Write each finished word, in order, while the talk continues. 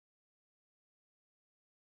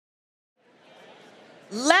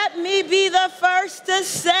Let me be the first to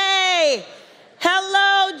say,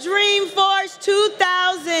 hello, Dreamforce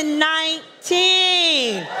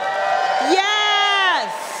 2019.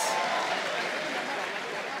 Yes.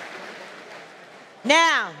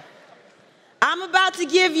 Now, I'm about to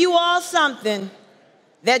give you all something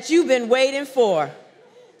that you've been waiting for,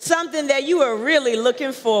 something that you are really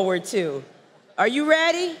looking forward to. Are you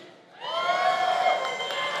ready?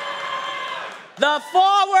 The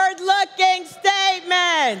forward-looking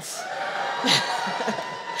statements.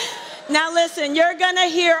 Now listen, you're gonna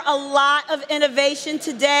hear a lot of innovation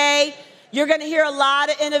today. You're gonna hear a lot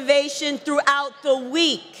of innovation throughout the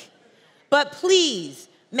week. But please,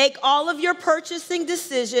 make all of your purchasing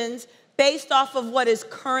decisions based off of what is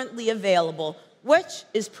currently available, which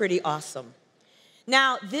is pretty awesome.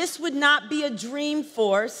 Now, this would not be a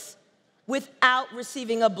Dreamforce without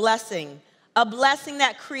receiving a blessing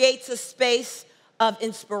that creates a space of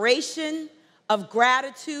inspiration, of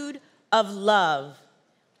gratitude, of love.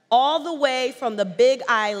 All the way from the Big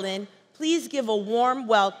Island, please give a warm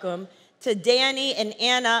welcome to Danny and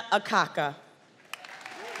Anna Akaka.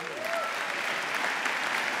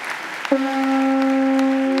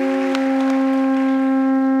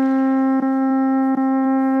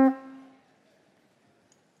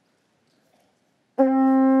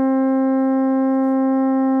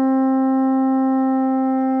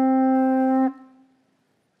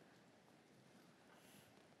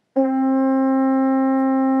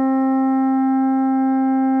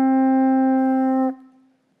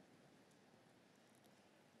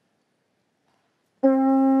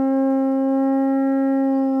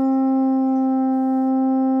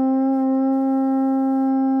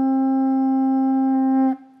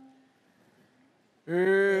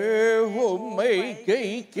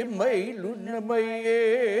 Cái mây luôn na mây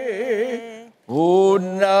ô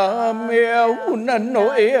na mèo na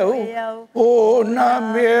noel ô na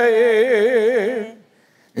mèo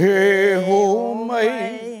hồ mây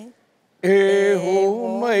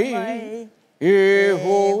hồ mây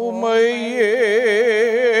hồ mây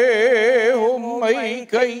hồ mây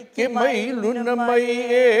cái mây luôn na mây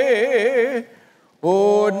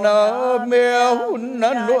ô na mèo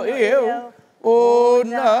na noel ô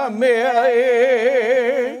na mèo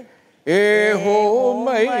hồ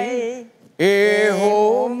mây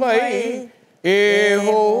hồ mây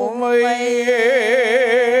hồ mây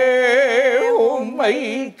hồ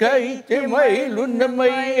mây cái mây luôn na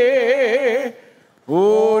mây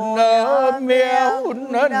hồ na mèo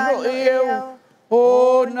na noel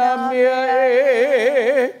hồ na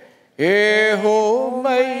mèo hồ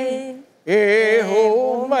mây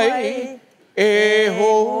hồ mây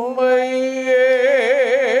hồ mây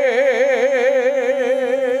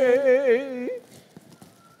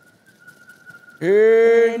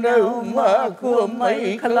nâu mà của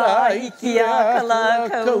mây khai chia kala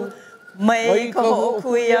câu mây có hộ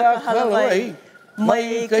khuya halay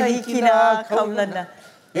mây cây kina câu lần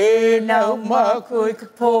nâu mà của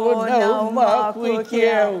po nâu mà của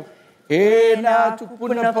keo na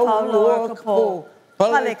tupuna paulo kapo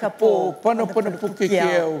pale kapo pano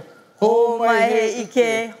keo ho mai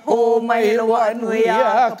ike ho mai lawa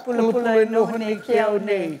nuia kapula no hone keo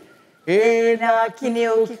nei na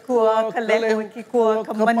kineo kikua kaleo kikua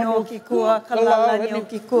kamano kikua kalalani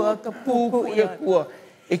kikua kapuku ia kua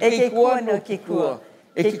kikua no kikua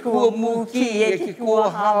kikua muki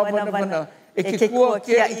kikua hawana kikua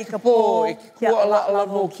kia ikapo kikua la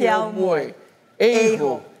no kia moi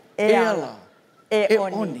eho ela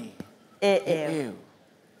oni eu.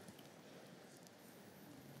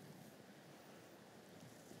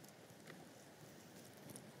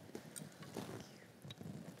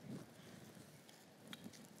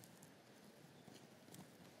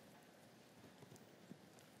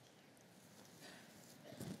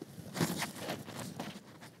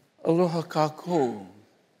 Aloha kako.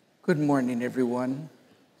 Good morning, everyone.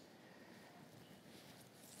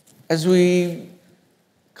 As we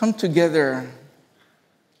come together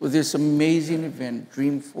with this amazing event,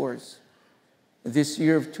 Dreamforce, this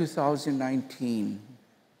year of 2019,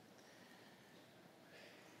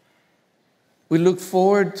 we look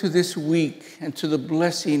forward to this week and to the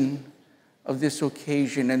blessing of this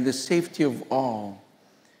occasion and the safety of all.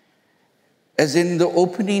 As in the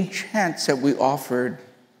opening chants that we offered,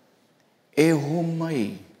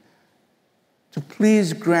 Ehomai, to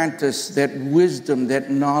please grant us that wisdom, that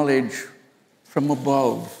knowledge from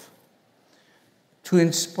above, to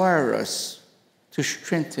inspire us, to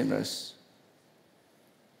strengthen us,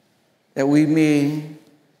 that we may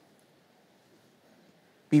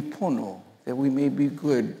be pono, that we may be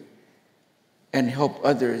good and help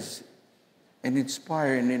others and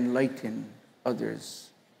inspire and enlighten others.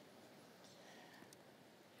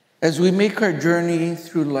 As we make our journey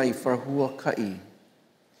through life, our huaka'i,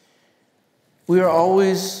 we are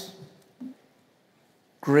always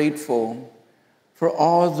grateful for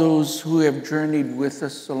all those who have journeyed with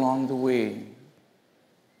us along the way.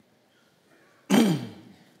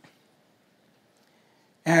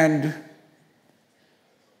 And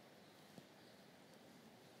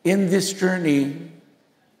in this journey,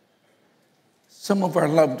 some of our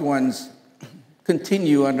loved ones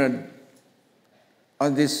continue on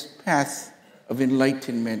this path of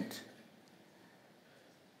enlightenment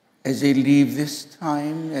as they leave this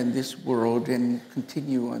time and this world and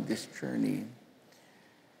continue on this journey.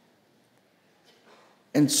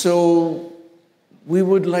 And so we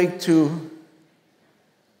would like to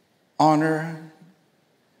honor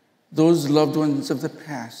those loved ones of the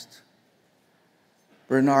past.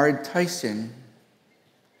 Bernard Tyson,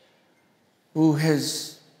 who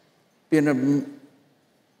has been an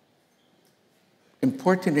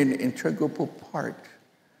important and integral part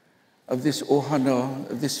of this ohana,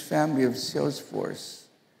 of this family of Salesforce.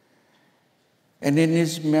 And in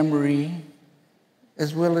his memory,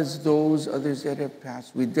 as well as those others that have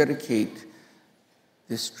passed, we dedicate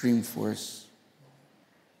this Dreamforce.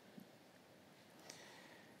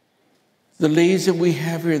 The lays that we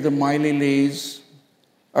have here, the Miley lays,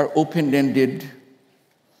 are open-ended,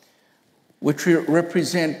 which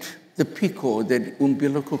represent the piko, that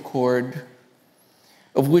umbilical cord,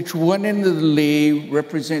 of which one end of the lei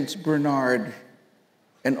represents Bernard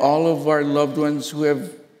and all of our loved ones who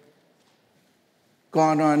have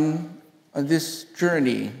gone on this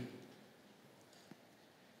journey.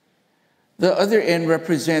 The other end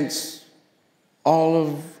represents all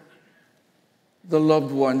of the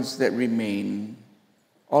loved ones that remain,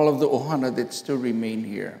 all of the ohana that still remain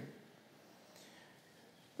here.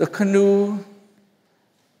 The canoe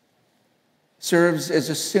serves as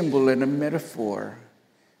a symbol and a metaphor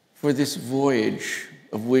for this voyage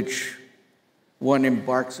of which one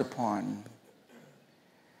embarks upon.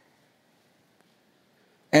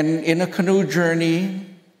 And in a canoe journey,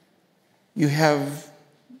 you have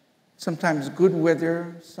sometimes good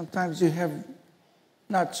weather, sometimes you have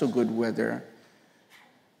not so good weather.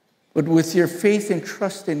 But with your faith and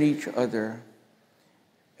trust in each other,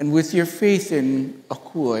 and with your faith in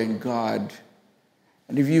Akua, in God,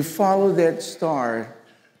 and if you follow that star,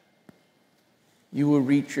 you will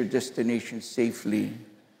reach your destination safely.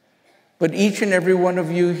 But each and every one of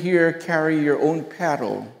you here carry your own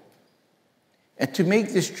paddle. And to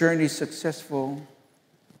make this journey successful,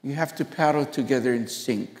 you have to paddle together in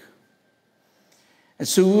sync. And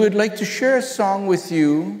so we would like to share a song with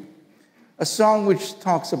you, a song which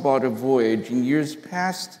talks about a voyage. In years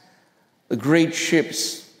past, the great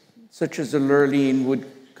ships, such as the Lurleen, would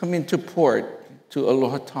come into port to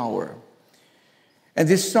Aloha Tower. And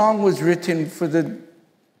this song was written for the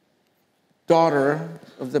daughter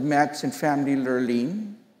of the Matson family,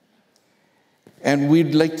 Lurleen. And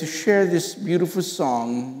we'd like to share this beautiful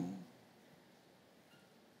song.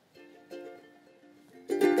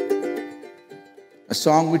 A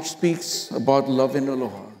song which speaks about love and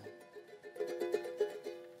aloha.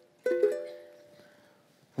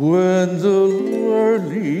 When the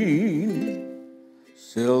Lurleen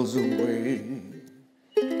sails away,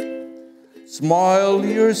 smile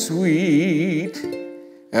your sweet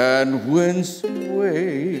and winsome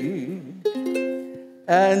way,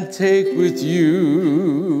 and take with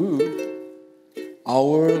you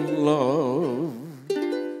our love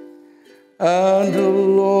and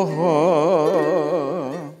aloha.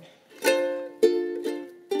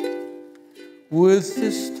 With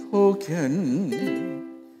this token,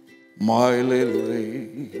 my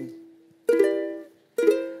lele,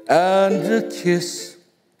 and a kiss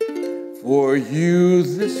for you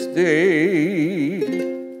this day,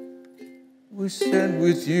 we send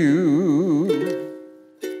with you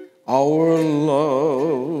our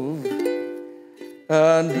love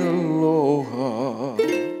and aloha.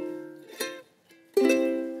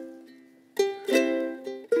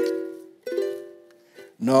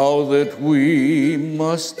 Now that we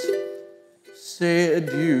must say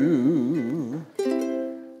adieu,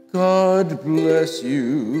 God bless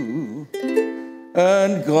you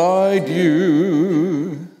and guide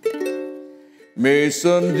you. May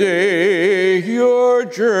someday your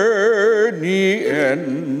journey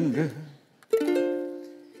end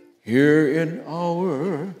here in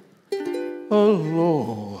our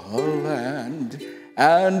aloha land.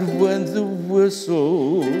 And when the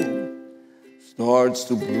whistle starts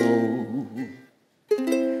to blow,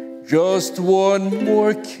 just one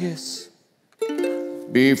more kiss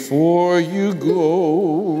before you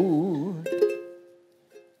go,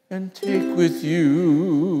 and take with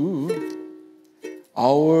you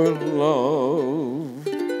our love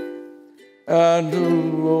and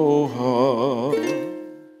aloha,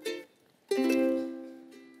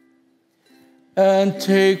 and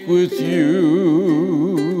take with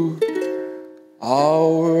you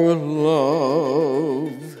our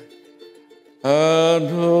love and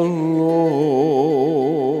aloha.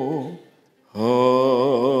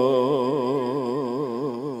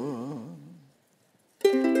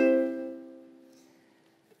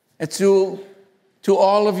 And to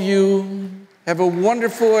all of you, have a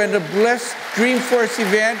wonderful and a blessed Dreamforce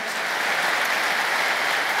event.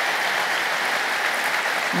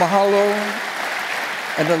 Mahalo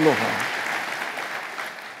and aloha.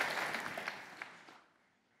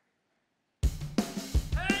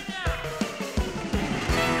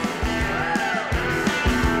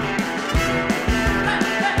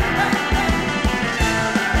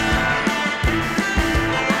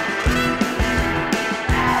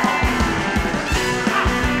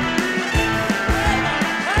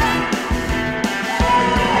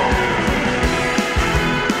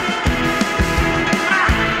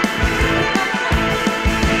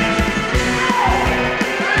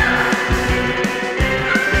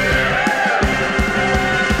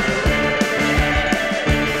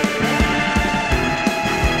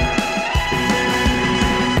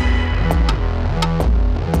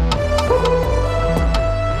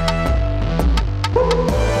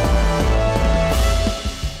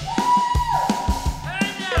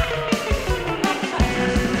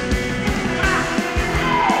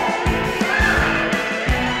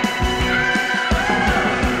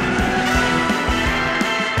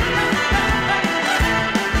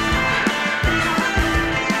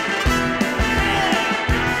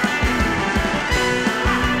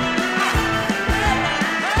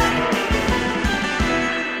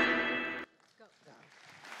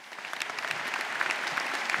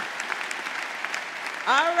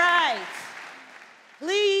 All right.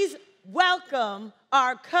 Please welcome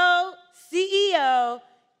our co-CEO,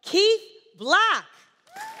 Keith Block.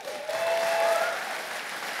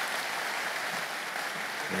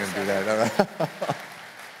 You're going to do that, all right?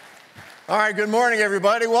 All right, good morning,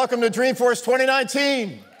 everybody. Welcome to Dreamforce 2019.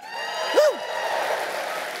 Woo!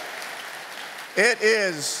 It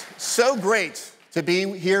is so great to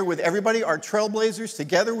be here with everybody, our Trailblazers.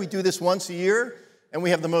 Together, we do this once a year, and we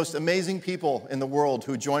have the most amazing people in the world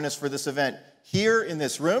who join us for this event here in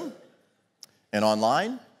this room and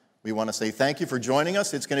online. We want to say thank you for joining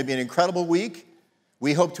us. It's going to be an incredible week.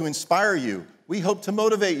 We hope to inspire you. We hope to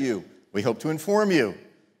motivate you. We hope to inform you.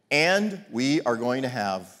 And we are going to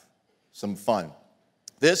have some fun.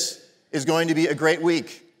 This is going to be a great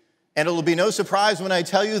week. And it will be no surprise when I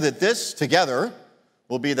tell you that this, together,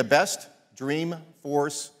 will be the best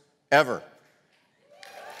Dreamforce ever.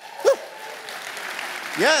 Woo.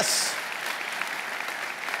 Yes.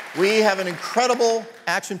 We have an incredible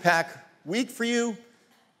action-packed week for you.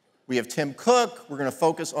 We have Tim Cook. We're going to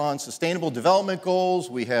focus on sustainable development goals.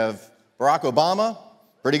 We have Barack Obama.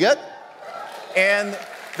 Pretty good. And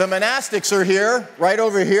the monastics are here, right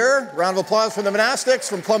over here. Round of applause for the monastics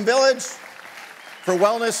from Plum Village for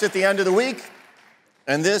wellness at the end of the week.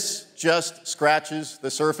 And this just scratches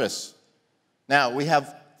the surface. Now, we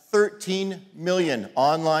have 13 million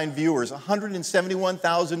online viewers,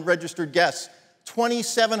 171,000 registered guests,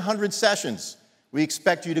 2,700 sessions. We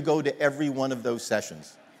expect you to go to every one of those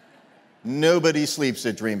sessions. Nobody sleeps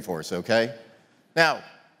at Dreamforce, okay? Now,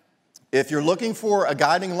 if you're looking for a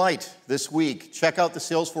guiding light this week, check out the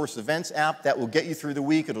Salesforce Events app. That will get you through the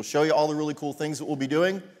week. It'll show you all the really cool things that we'll be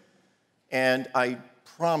doing. And I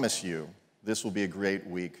promise you, this will be a great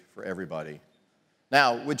week for everybody.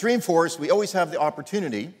 Now, with Dreamforce, we always have the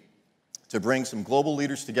opportunity to bring some global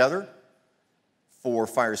leaders together for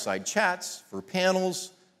fireside chats, for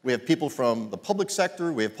panels. We have people from the public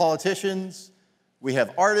sector. We have politicians. We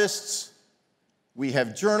have artists. We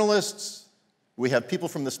have journalists. We have people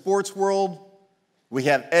from the sports world. We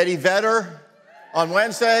have Eddie Vedder on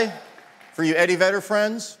Wednesday for you Eddie Vedder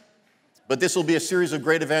friends. But this will be a series of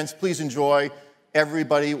great events. Please enjoy.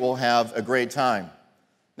 Everybody will have a great time.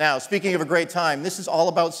 Now, speaking of a great time, this is all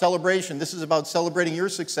about celebration. This is about celebrating your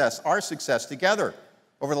success, our success together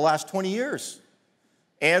over the last 20 years.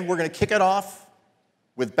 And we're going to kick it off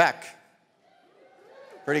with Beck.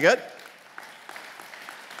 Pretty good?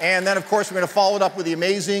 And then, of course, we're going to follow it up with the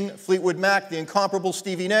amazing Fleetwood Mac, the incomparable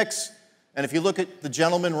Stevie Nicks. And if you look at the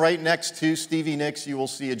gentleman right next to Stevie Nicks, you will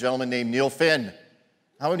see a gentleman named Neil Finn.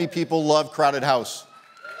 How many people love Crowded House?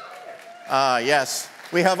 Yes.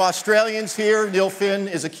 We have Australians here. Neil Finn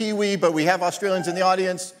is a Kiwi, but we have Australians in the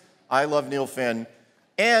audience. I love Neil Finn.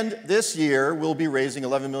 And this year, we'll be raising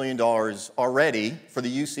 $11 million already for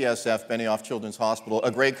the UCSF Benioff Children's Hospital,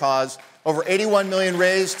 a great cause. Over $81 million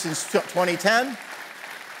raised since 2010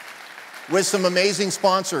 with some amazing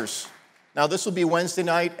sponsors. Now, this will be Wednesday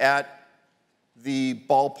night at the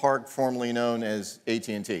ballpark formerly known as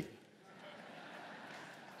AT&T.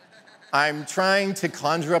 I'm trying to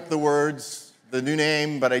conjure up the words, the new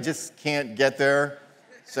name, but I just can't get there.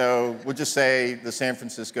 So we'll just say the San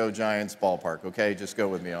Francisco Giants ballpark, okay? Just go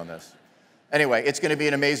with me on this. Anyway, it's going to be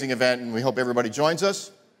an amazing event, and we hope everybody joins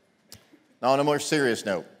us. Now, on a more serious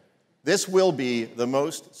note, this will be the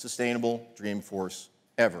most sustainable Dreamforce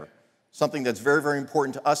ever. Something that's very, very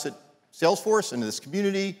important to us at Salesforce and to this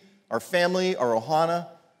community, our family, our Ohana.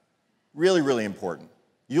 Really, really important.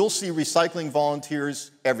 You'll see recycling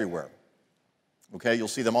volunteers everywhere. Okay, you'll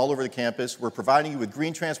see them all over the campus. We're providing you with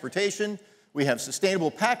green transportation. We have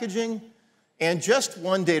sustainable packaging. And just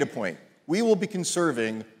one data point, we will be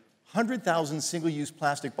conserving 100,000 single-use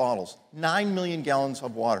plastic bottles, 9 million gallons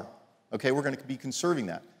of water. Okay, we're going to be conserving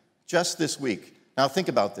that just this week. Now think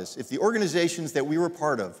about this. If the organizations that we were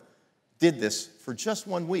part of did this for just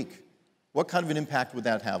 1 week, what kind of an impact would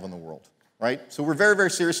that have on the world, right? So we're very,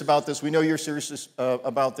 very serious about this. We know you're serious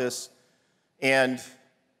about this. And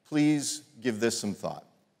please give this some thought.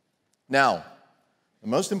 Now, the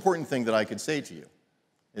most important thing that I could say to you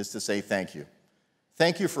is to say thank you.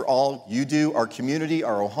 Thank you for all you do, our community,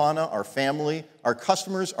 our Ohana, our family, our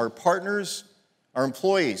customers, our partners, our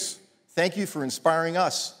employees. Thank you for inspiring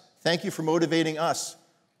us. Thank you for motivating us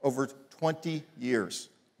over 20 years,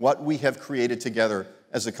 what we have created together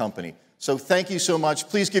as a company. So thank you so much.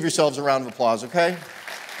 Please give yourselves a round of applause, okay?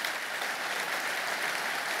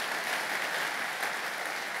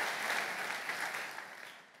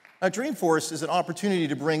 Now, Dreamforce is an opportunity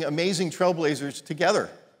to bring amazing trailblazers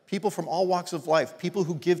together, people from all walks of life, people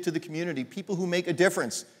who give to the community, people who make a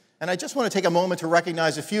difference. And I just want to take a moment to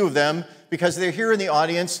recognize a few of them because they're here in the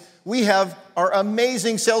audience. We have our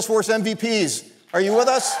amazing Salesforce MVPs. Are you with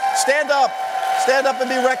us? Stand up. Stand up and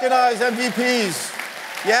be recognized, MVPs.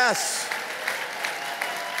 Yes.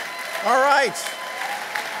 All right.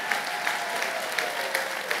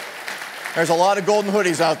 There's a lot of golden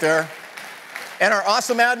hoodies out there. And our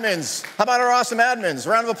awesome admins. How about our awesome admins?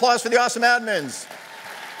 Round of applause for the awesome admins.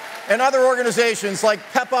 And other organizations like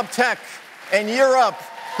Pep Up Tech and Year Up,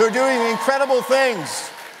 who are doing incredible things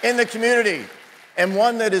in the community. And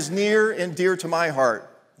one that is near and dear to my heart,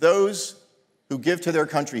 those who give to their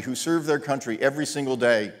country, who serve their country every single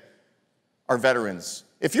day, are veterans.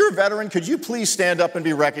 If you're a veteran, could you please stand up and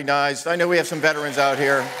be recognized? I know we have some veterans out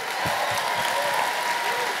here.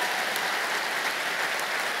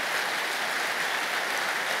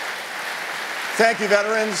 Thank you,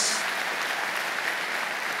 veterans.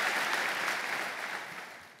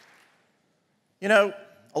 You know,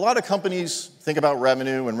 a lot of companies think about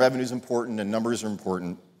revenue, and revenue is important, and numbers are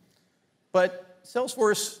important. But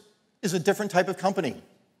Salesforce is a different type of company.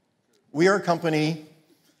 We are a company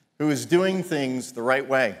who is doing things the right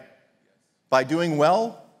way by doing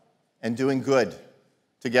well and doing good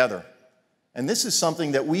together. And this is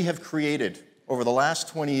something that we have created over the last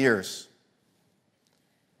 20 years.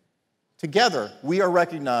 Together, we are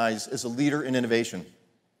recognized as a leader in innovation.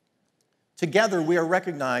 Together, we are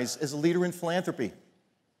recognized as a leader in philanthropy.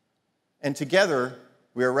 And together,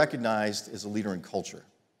 we are recognized as a leader in culture.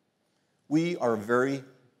 We are a very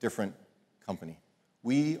different company.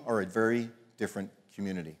 We are a very different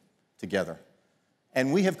community together.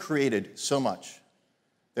 And we have created so much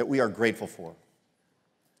that we are grateful for.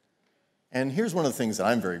 And here's one of the things that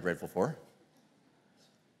I'm very grateful for.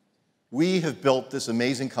 We have built this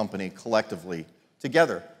amazing company collectively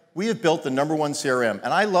together. We have built the #1 CRM.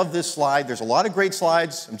 And I love this slide. There's a lot of great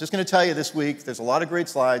slides. I'm just going to tell you this week, there's a lot of great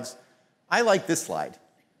slides. I like this slide.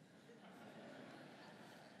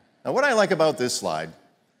 Now, what I like about this slide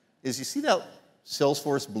is you see that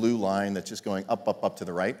Salesforce blue line that's just going up, up, up to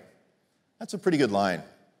the right? That's a pretty good line.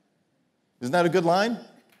 Isn't that a good line?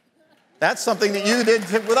 That's something that you did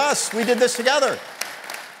with us. We did this together.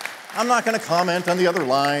 I'm not going to comment on the other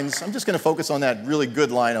lines. I'm just going to focus on that really good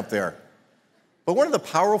line up there. But one of the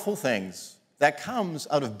powerful things that comes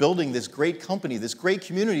out of building this great company, this great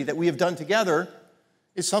community that we have done together,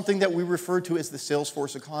 is something that we refer to as the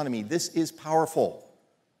Salesforce economy. This is powerful,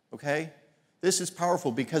 okay? This is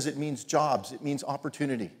powerful because it means jobs, it means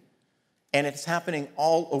opportunity. And it's happening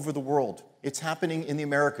all over the world. It's happening in the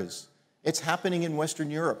Americas. It's happening in Western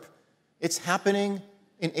Europe. It's happening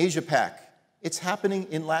in Asia-Pac. It's happening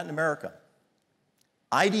in Latin America.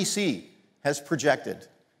 IDC has projected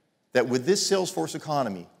that with this Salesforce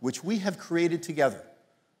economy, which we have created together,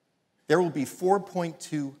 there will be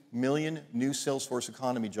 4.2 million new Salesforce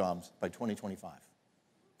economy jobs by 2025.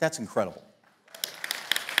 That's incredible.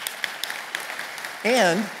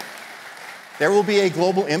 And there will be a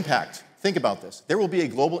global impact. Think about this. There will be a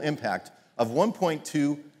global impact of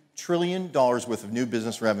 $1.2 trillion worth of new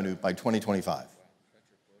business revenue by 2025.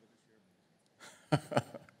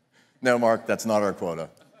 No, Mark, that's not our quota.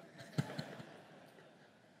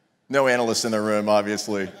 No analysts in the room,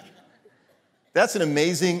 obviously. That's an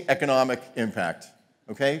amazing economic impact,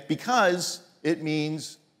 okay? Because it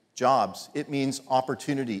means jobs, it means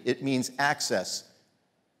opportunity, it means access,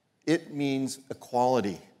 it means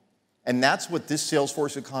equality. And that's what this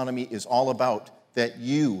Salesforce economy is all about, that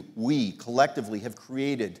we collectively have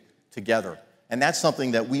created together. And that's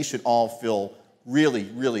something that we should all feel really,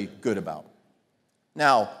 really good about.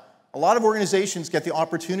 Now, a lot of organizations get the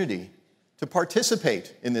opportunity to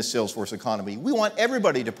participate in this Salesforce economy. We want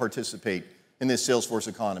everybody to participate in this Salesforce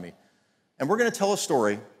economy. And we're going to tell a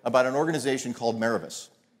story about an organization called Merivis.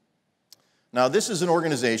 Now, this is an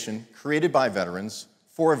organization created by veterans,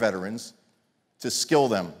 for veterans, to skill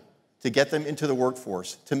them, to get them into the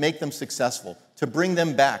workforce, to make them successful, to bring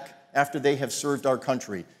them back after they have served our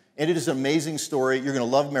country. And it is an amazing story. You're going to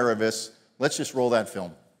love Merivis. Let's just roll that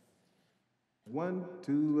film. 1,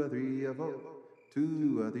 2, 3, 4,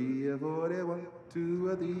 2, 3, 4, 1,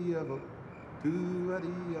 2, 3, 4, 2,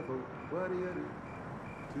 3, 4, what do you do?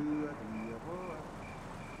 2, 3, 4,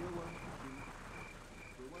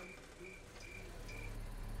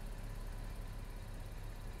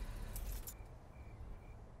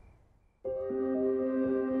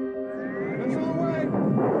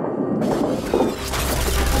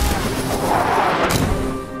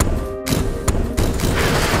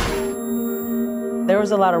 There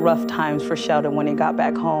was a lot of rough times for Sheldon when he got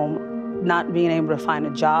back home, not being able to find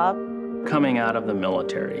a job. Coming out of the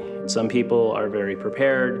military, some people are very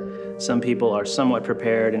prepared, some people are somewhat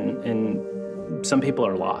prepared, and some people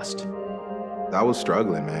are lost. I was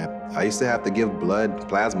struggling, man. I used to have to give blood,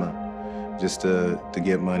 plasma, just to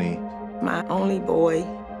get money. My only boy,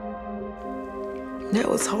 that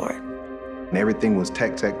was hard. And everything was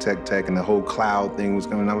tech, and the whole cloud thing was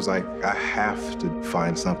coming. I was like, I have to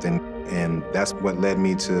find something. And that's what led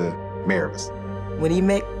me to Merivis. When he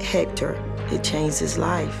met Hector, it changed his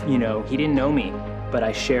life. You know, he didn't know me, but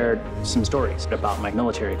I shared some stories about my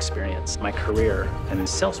military experience, my career, and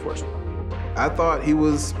Salesforce. I thought he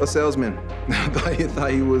was a salesman. I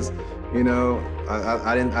thought he was, you know,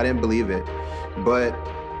 I didn't believe it. But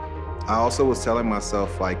I also was telling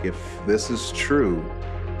myself, like, if this is true,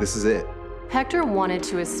 this is it. Hector wanted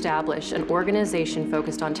to establish an organization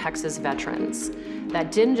focused on Texas veterans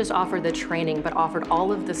that didn't just offer the training, but offered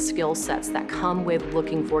all of the skill sets that come with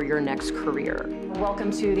looking for your next career.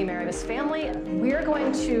 Welcome to the Merivis family. We're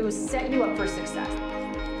going to set you up for success.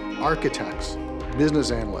 Architects,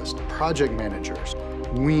 business analysts, project managers,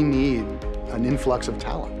 we need an influx of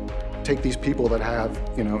talent. Take these people that have,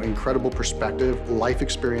 you know, incredible perspective, life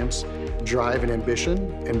experience, drive and ambition,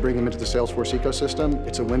 and bring them into the Salesforce ecosystem.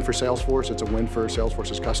 It's a win for Salesforce, it's a win for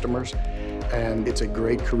Salesforce's customers, and it's a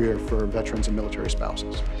great career for veterans and military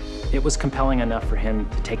spouses. It was compelling enough for him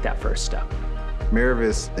to take that first step.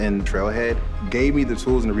 Merivis and Trailhead gave me the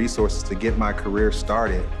tools and the resources to get my career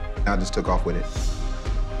started. I just took off with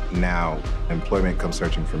it. Now, employment comes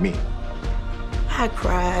searching for me. I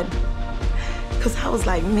cried, because I was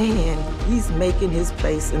like, man, he's making his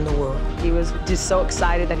place in the world. He was just so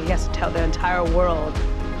excited that he has to tell the entire world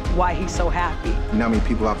why he's so happy. You know how many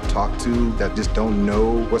people I've talked to that just don't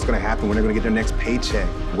know what's going to happen when they're going to get their next paycheck,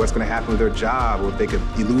 what's going to happen with their job, or if they could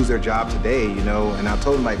lose their job today, you know? And I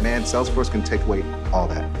told them, like, man, Salesforce can take away all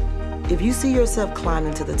that. If you see yourself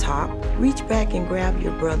climbing to the top, reach back and grab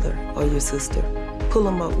your brother or your sister. Pull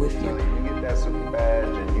them up with you. You get that super badge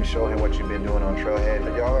and you show him what you've been doing on Trailhead,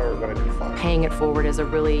 y'all are going to do fine. Paying it forward is a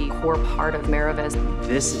really core part of Merivis.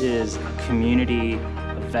 This is a community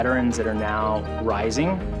of veterans that are now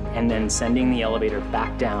rising and then sending the elevator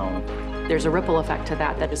back down. There's a ripple effect to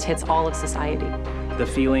that just hits all of society. The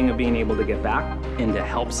feeling of being able to get back and to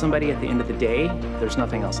help somebody at the end of the day, there's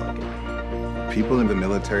nothing else like it. People in the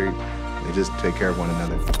military, they just take care of one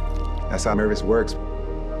another. That's how Merivis works.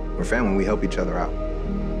 We're family, we help each other out.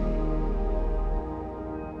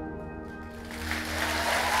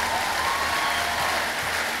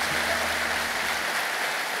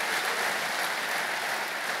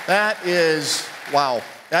 That is, wow,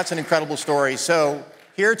 that's an incredible story. So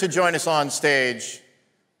here to join us on stage,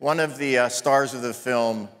 one of the stars of the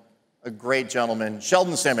film, a great gentleman,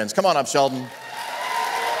 Sheldon Simmons. Come on up, Sheldon.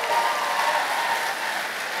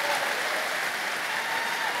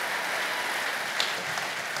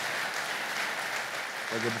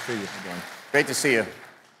 Well, good to see you. Great to see you.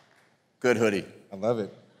 Good hoodie. I love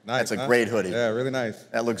it. Nice. That's a great hoodie. Yeah, really nice.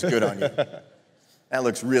 That looks good on you. That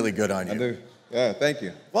looks really good on you. I do. Yeah, thank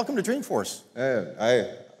you. Welcome to Dreamforce.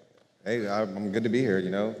 Yeah, I'm good to be here, you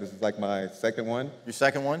know. This is like my second one. Your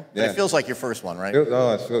second one? Yeah. It feels like your first one, right?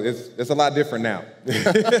 It's a lot different now.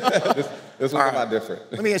 This one's a lot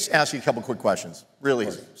different. Let me ask you a couple quick questions. Really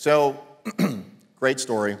easy. So, great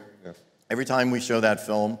story. Yeah. Every time we show that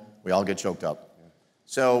film, we all get choked up. Yeah.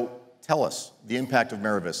 So, tell us the impact of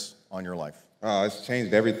Marivis on your life. Oh, it's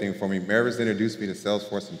changed everything for me. Marivis introduced me to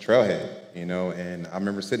Salesforce and Trailhead, you know, and I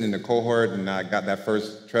remember sitting in the cohort and I got that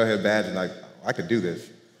first Trailhead badge and I could do this,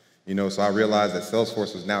 you know, so I realized that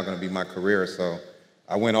Salesforce was now going to be my career, so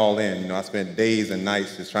I went all in. You know, I spent days and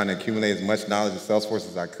nights just trying to accumulate as much knowledge of Salesforce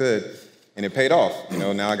as I could, and it paid off. You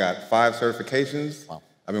know, now I got 5 certifications. Wow.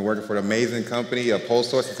 I've been working for an amazing company,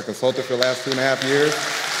 PoleSource, as a consultant for the last 2.5 years.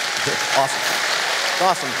 Awesome.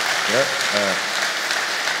 Awesome. Yep.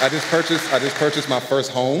 I just purchased my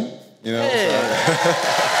first home, you know. Hey.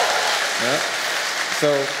 Yeah.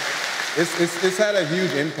 So it's had a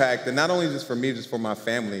huge impact, and not only just for me, just for my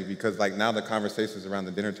family, because like now the conversations around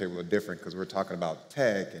the dinner table are different because we're talking about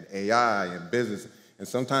tech and AI and business, and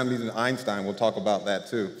sometimes even Einstein will talk about that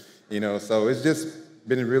too, you know. So it's just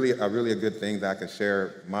been a really good thing that I can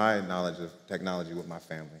share my knowledge of technology with my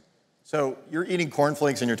family. So you're eating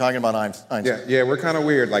cornflakes and you're talking about Einstein. Yeah, we're kind of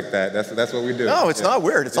weird like that. That's what we do. No, it's not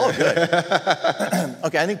weird. It's all good.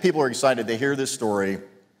 Okay, I think people are excited. They hear this story.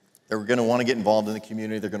 They're going to want to get involved in the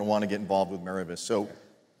community. They're going to want to get involved with Marivis. So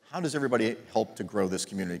how does everybody help to grow this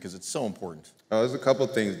community? Because it's so important. Oh, there's a couple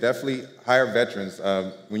of things. Definitely hire veterans.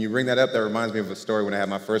 When you bring that up, that reminds me of a story when I had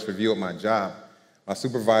my first review at my job. My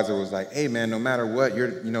supervisor was like, hey, man, no matter what,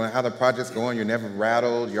 you know, how the project's going, you're never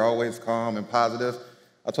rattled. You're always calm and positive.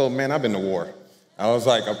 I told him, man, I've been to war. I was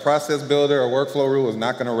like, a process builder, a workflow rule is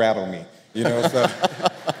not going to rattle me, you know.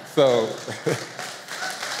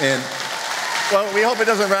 And well, we hope it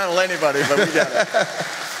doesn't rattle anybody, but we get it.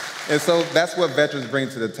 And so that's what veterans bring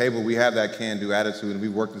to the table. We have that can-do attitude, and we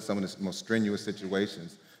worked in some of the most strenuous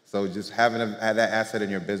situations. So just having that asset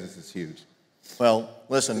in your business is huge. Well,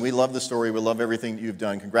 listen, we love the story. We love everything that you've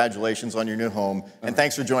done. Congratulations on your new home. And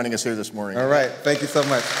thanks for joining us here this morning. All right. Thank you so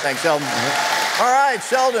much. Thanks, Sheldon. All right,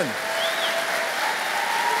 Sheldon.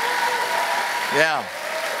 Yeah.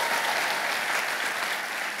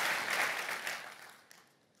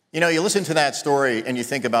 You know, you listen to that story and you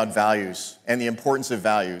think about values and the importance of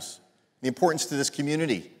values, the importance to this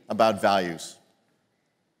community about values.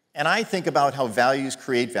 And I think about how values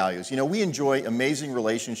create values. You know, we enjoy amazing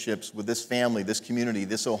relationships with this family, this community,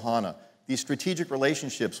 this Ohana, these strategic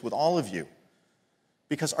relationships with all of you,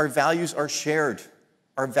 because our values are shared.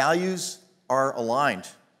 Our values are aligned.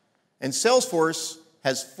 And Salesforce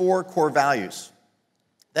has 4 core values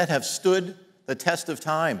that have stood the test of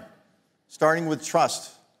time, starting with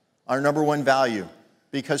trust, our #1 value,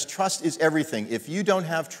 because trust is everything. If you don't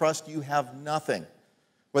have trust, you have nothing.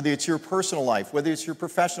 Whether it's your personal life, whether it's your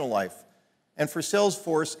professional life. And for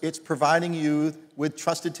Salesforce, it's providing you with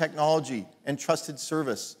trusted technology and trusted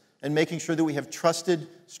service and making sure that we have trusted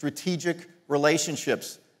strategic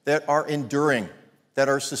relationships that are enduring, that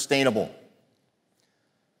are sustainable.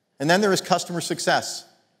 And then there is customer success,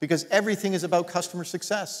 because everything is about customer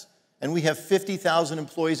success. And we have 50,000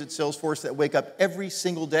 employees at Salesforce that wake up every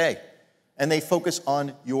single day, and they focus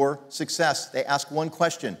on your success. They ask one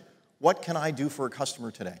question: what can I do for a customer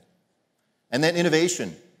today? And then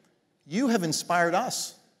innovation. You have inspired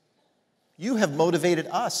us. You have motivated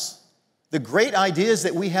us. The great ideas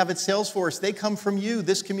that we have at Salesforce, they come from you,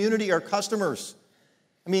 this community, our customers.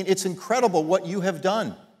 I mean, it's incredible what you have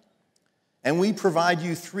done. And we provide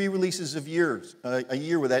you 3 releases a year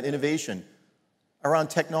with that innovation around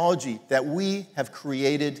technology that we have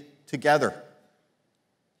created together.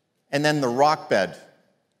 And then the rock bed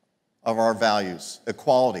of our values,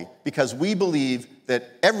 equality, because we believe that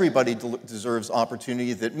everybody deserves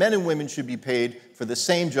opportunity, that men and women should be paid for the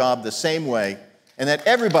same job the same way, and that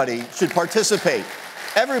everybody should participate.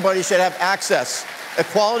 Everybody should have access.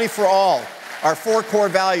 Equality for all. Our 4 core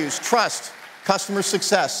values: trust, customer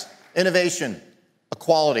success, innovation,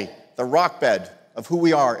 equality, the rock bed of who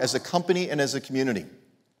we are as a company and as a community.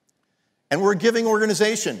 And we're a giving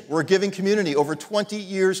organization. We're a giving community. Over 20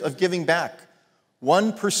 years of giving back.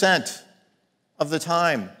 1% of the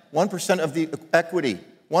time, 1% of the equity,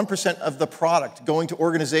 1% of the product going to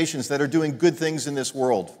organizations that are doing good things in this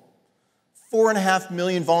world. 4.5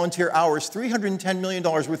 million volunteer hours, $310 million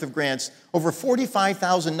worth of grants, over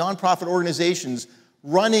 45,000 nonprofit organizations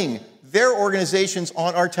running their organizations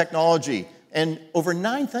on our technology. And over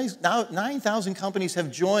 9,000 companies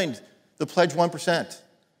have joined the Pledge 1%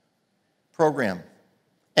 program.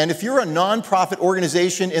 And if you're a nonprofit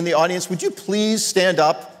organization in the audience, would you please stand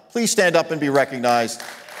up? Please stand up and be recognized,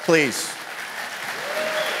 please.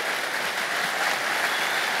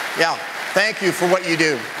 Yeah, thank you for what you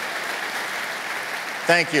do.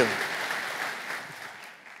 Thank you.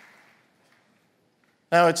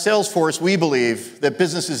 Now, at Salesforce, we believe that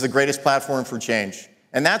business is the greatest platform for change.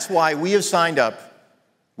 And that's why we have signed up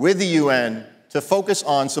with the UN to focus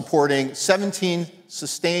on supporting 17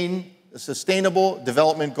 sustainable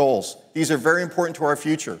development goals. These are very important to our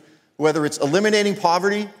future, whether it's eliminating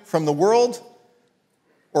poverty from the world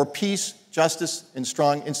or peace, justice, and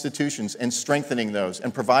strong institutions and strengthening those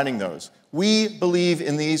and providing those. We believe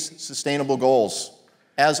in these sustainable goals,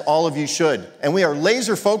 as all of you should. And we are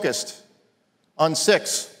laser focused on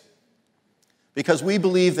 6, because we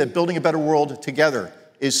believe that building a better world together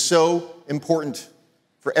is so important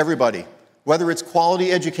for everybody. Whether it's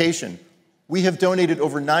quality education, we have donated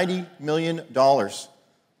over $90 million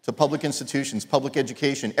to public institutions, public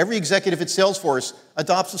education. Every executive at Salesforce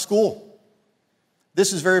adopts a school.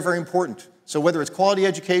 This is very, very important. So whether it's quality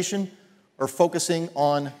education or focusing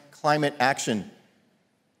on climate action,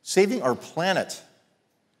 saving our planet.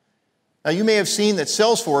 Now, you may have seen that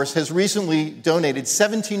Salesforce has recently donated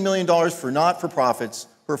 $17 million for not-for-profits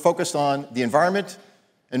who are focused on the environment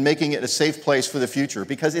and making it a safe place for the future,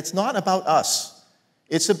 because it's not about us.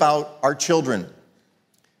 It's about our children.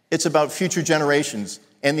 It's about future generations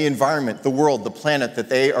and the environment, the world, the planet that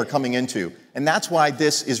they are coming into. And that's why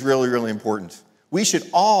this is really, really important. We should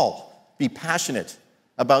all be passionate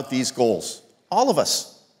about these goals, all of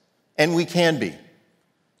us, and we can be.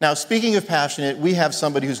 Now, speaking of passionate, we have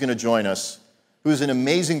somebody who's going to join us, who's an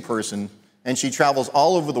amazing person, and she travels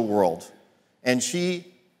all over the world, and she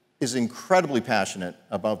is incredibly passionate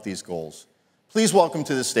about these goals. Please welcome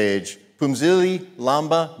to the stage Phumzile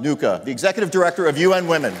Lamba Nuka, the Executive Director of UN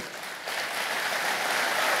Women.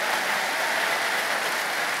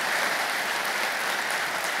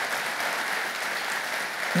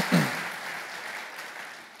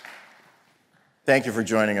 Thank you for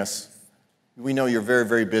joining us. We know you're very,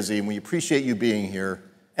 very busy, and we appreciate you being here.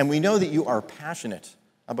 And we know that you are passionate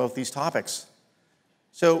about these topics.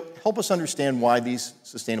 So help us understand why these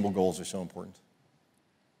sustainable goals are so important.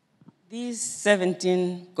 These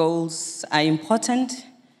 17 goals are important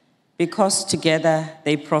because together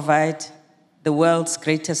they provide the world's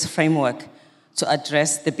greatest framework to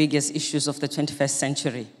address the biggest issues of the 21st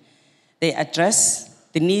century. They address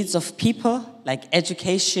the needs of people like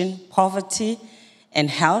education, poverty, and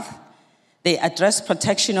health. They address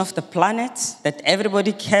protection of the planet that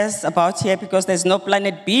everybody cares about here because there's no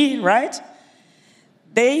planet B, right?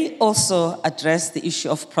 They also address the issue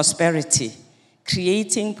of prosperity,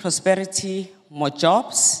 creating prosperity, more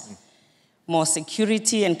jobs, more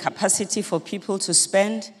security and capacity for people to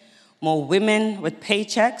spend, more women with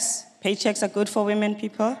paychecks. Paychecks are good for women,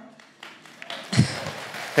 people.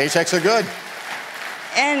 Paychecks are good.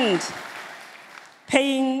 And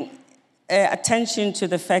paying attention to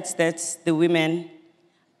the fact that the women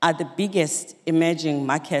are the biggest emerging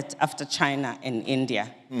market after China and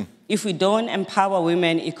India. If we don't empower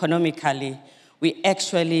women economically, we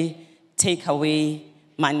actually take away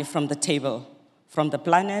money from the table, from the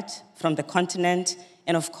planet, from the continent,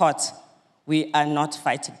 and of course, we are not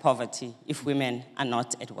fighting poverty if women are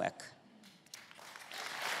not at work.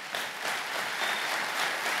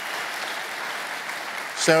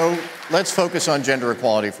 So let's focus on gender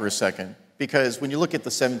equality for a second, because when you look at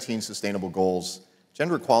the 17 sustainable goals,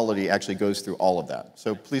 gender equality actually goes through all of that.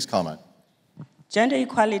 So please comment. Gender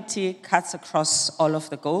equality cuts across all of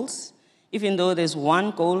the goals, even though there's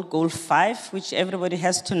one goal, goal 5, which everybody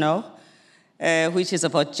has to know, which is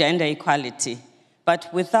about gender equality.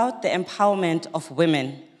 But without the empowerment of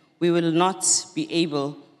women, we will not be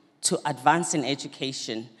able to advance in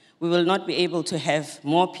education. We will not be able to have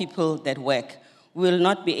more people that work. We will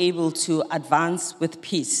not be able to advance with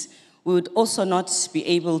peace. We would also not be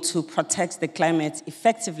able to protect the climate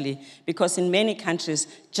effectively because in many countries,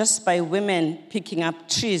 just by women picking up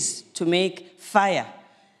trees to make fire,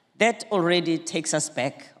 that already takes us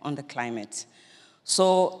back on the climate.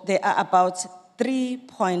 So there are about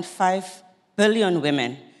 3.5 billion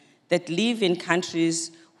women that live in countries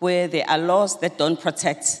where there are laws that don't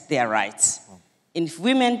protect their rights. And if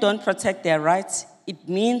women don't protect their rights, it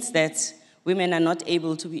means that women are not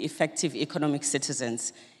able to be effective economic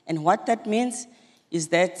citizens. And what that means is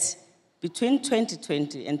that between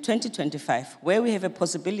 2020 and 2025, where we have a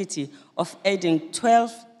possibility of adding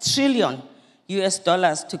 12 trillion US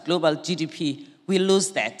dollars to global GDP, we lose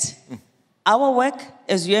that. Our work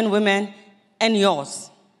as UN Women and yours,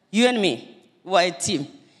 you and me, we're a team,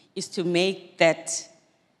 is to make that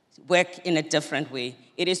work in a different way.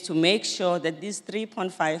 It is to make sure that these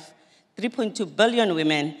 3.2 billion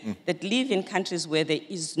women that live in countries where there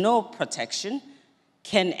is no protection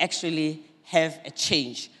can actually have a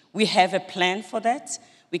change. We have a plan for that.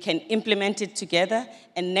 We can implement it together,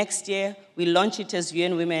 and next year we launch it as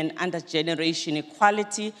UN Women under Generation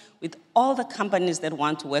Equality with all the companies that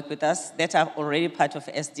want to work with us that are already part of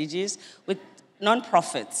SDGs, with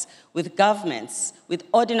nonprofits, with governments, with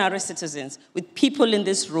ordinary citizens, with people in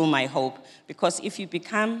this room, I hope, because if you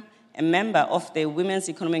become a member of the Women's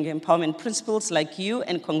Economic Empowerment Principles like you,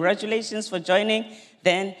 and congratulations for joining,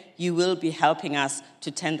 then you will be helping us to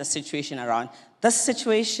turn the situation around. This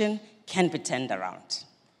situation can be turned around.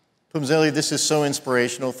 Phumzile, this is so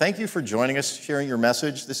inspirational. Thank you for joining us, sharing your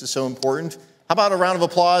message. This is so important. How about a round of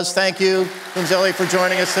applause? Thank you, Phumzile, for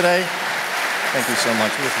joining us today. Thank you so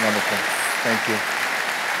much. It was wonderful. Thank you.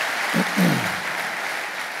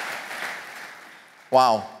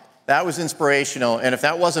 Wow, that was inspirational. And if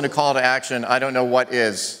that wasn't a call to action, I don't know what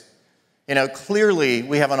is. You know, clearly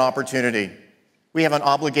we have an opportunity. We have an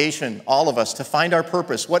obligation, all of us, to find our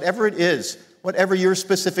purpose, whatever it is, whatever your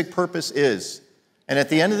specific purpose is. And at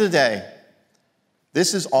the end of the day,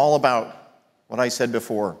 this is all about what I said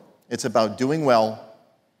before. It's about doing well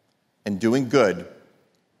and doing good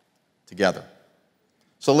together.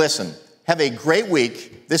 So listen, have a great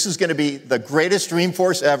week. This is going to be the greatest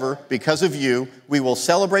Dreamforce ever because of you. We will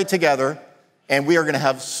celebrate together, and we are going to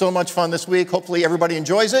have so much fun this week. Hopefully everybody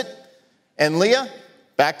enjoys it. And Leah,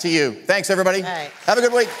 back to you. Thanks, everybody. All right. Have a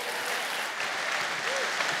good week.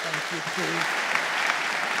 Thank you, Pete.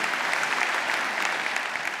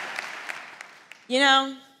 You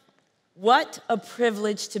know, what a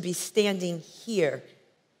privilege to be standing here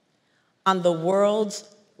on the world's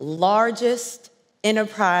largest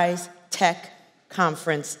enterprise tech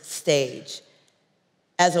conference stage.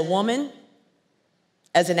 As a woman,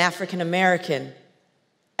 as an African American,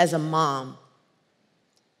 as a mom.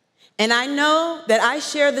 And I know that I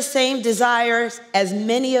share the same desires as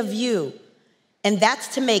many of you, and that's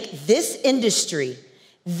to make this industry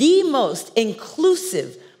the most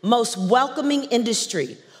inclusive, most welcoming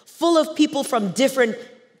industry, full of people from different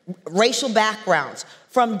racial backgrounds,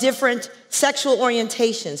 from different sexual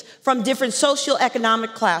orientations, from different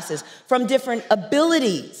socioeconomic classes, from different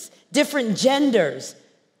abilities, different genders,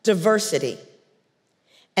 diversity.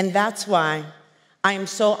 And that's why I am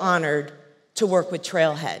so honored to work with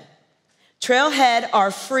Trailhead. Trailhead, our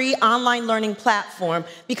free online learning platform,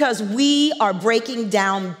 because we are breaking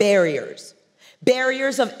down barriers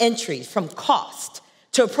of entry, from cost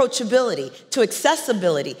to approachability, to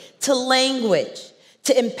accessibility, to language,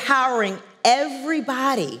 to empowering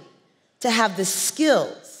everybody to have the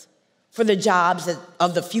skills for the jobs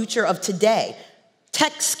of the future of today.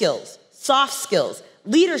 Tech skills, soft skills,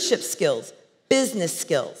 leadership skills, business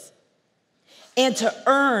skills. And to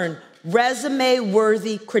earn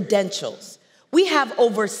resume-worthy credentials. We have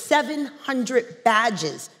over 700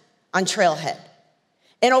 badges on Trailhead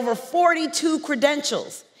and over 42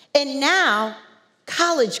 credentials, and now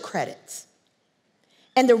college credits.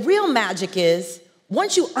 And the real magic is,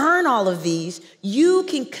 once you earn all of these, you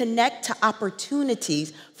can connect to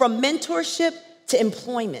opportunities from mentorship to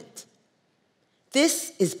employment.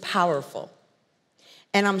 This is powerful.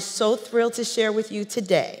 And I'm so thrilled to share with you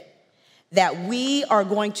today that we are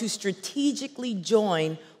going to strategically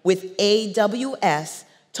join with AWS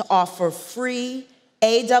to offer free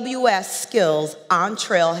AWS skills on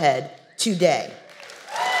Trailhead today.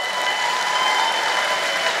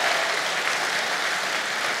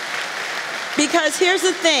 Because here's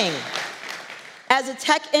the thing, as a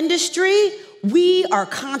tech industry, we are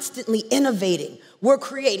constantly innovating. We're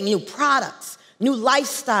creating new products, new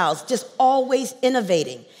lifestyles, just always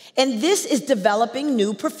innovating. And this is developing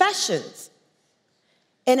new professions.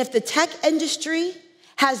 And if the tech industry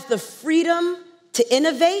has the freedom to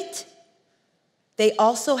innovate, they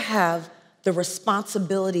also have the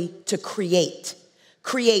responsibility to create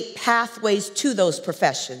pathways to those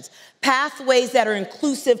professions, pathways that are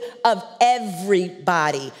inclusive of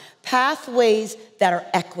everybody, pathways that are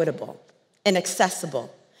equitable and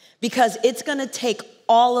accessible, because it's gonna take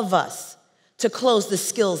all of us to close the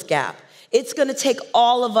skills gap. It's gonna take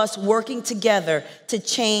all of us working together to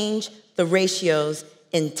change the ratios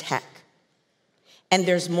in tech. And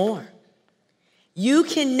there's more. You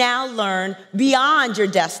can now learn beyond your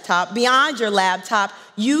desktop, beyond your laptop.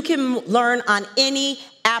 You can learn on any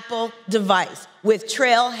Apple device with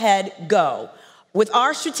Trailhead Go. With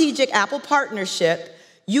our strategic Apple partnership,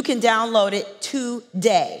 you can download it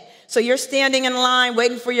today. So you're standing in line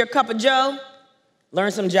waiting for your cup of joe,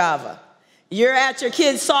 learn some Java. You're at your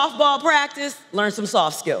kid's softball practice, learn some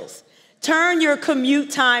soft skills. Turn your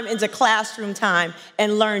commute time into classroom time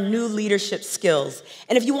and learn new leadership skills.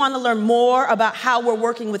 And if you want to learn more about how we're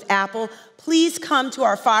working with Apple, please come to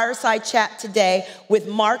our fireside chat today with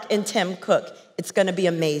Mark and Tim Cook. It's going to be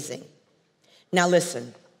amazing. Now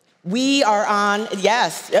listen, we are on,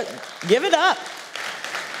 yes, give it up.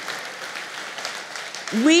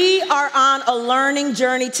 We are on a learning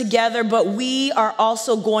journey together, but we are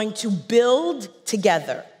also going to build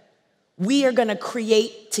together. We are going to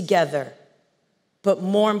create together. But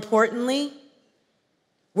more importantly,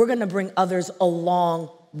 we're going to bring others along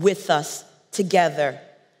with us together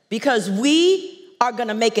because we are going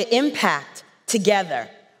to make an impact together.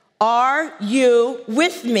 Are you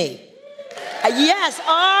with me? Yes,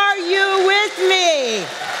 are you with me?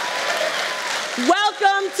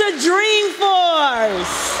 Welcome to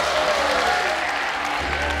Dreamforce.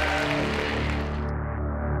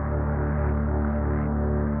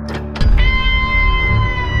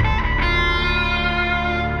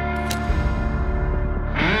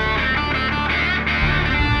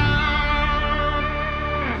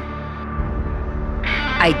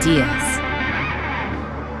 Ideas.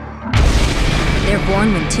 They're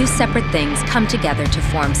born when two separate things come together to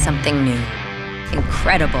form something new.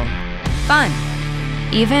 Incredible. Fun,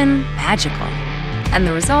 even magical. And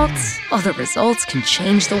the results? Well, the results can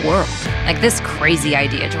change the world. Like this crazy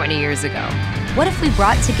idea 20 years ago. What if we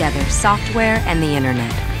brought together software and the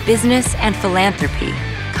internet, business and philanthropy,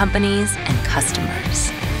 companies and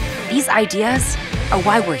customers? These ideas are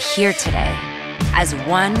why we're here today, as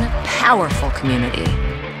one powerful community.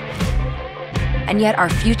 And yet our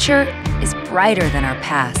future is brighter than our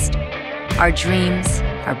past. Our dreams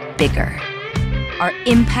are bigger. Our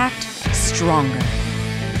impact stronger.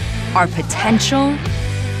 Our potential,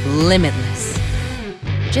 limitless.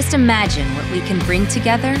 Just imagine what we can bring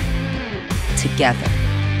together.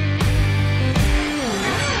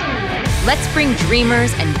 Let's bring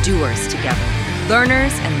dreamers and doers together.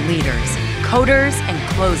 Learners and leaders. Coders and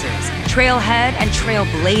closers. Trailhead and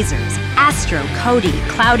trailblazers. Astro, Cody,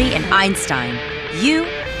 Cloudy, and Einstein. You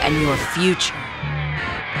and your future.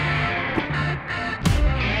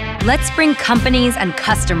 Let's bring companies and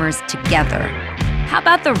customers together. How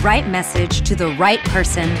about the right message to the right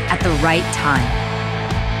person at the right time?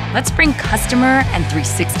 Let's bring customer and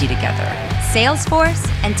 360 together. Salesforce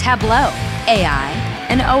and Tableau. AI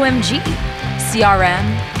and OMG. CRM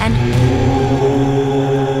and...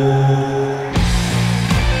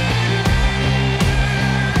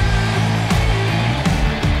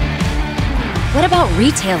 What about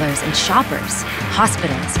retailers and shoppers,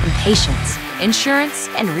 hospitals and patients, insurance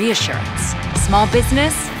and reassurance, small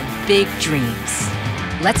business and big dreams?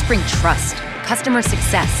 Let's bring trust, customer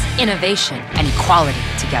success, innovation, and equality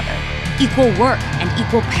together. Equal work and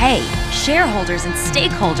equal pay, shareholders and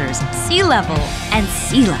stakeholders, C-level and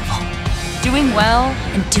C-level. Doing well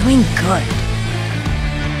and doing good.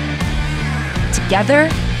 Together,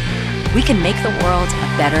 we can make the world a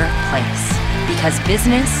better place because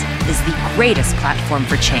business is the greatest platform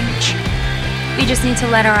for change. We just need to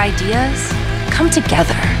let our ideas come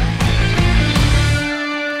together.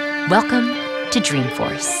 Welcome to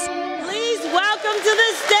Dreamforce. Please welcome to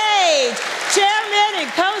the stage, Chairman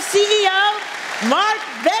and Co-CEO, Marc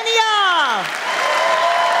Benioff.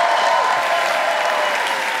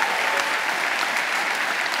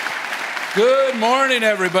 Good morning,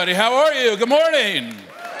 everybody. How are you? Good morning.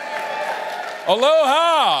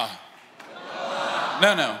 Aloha.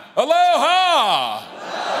 No. Aloha.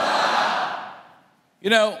 You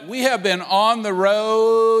know, we have been on the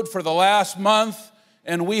road for the last month,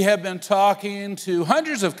 and we have been talking to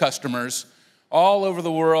hundreds of customers all over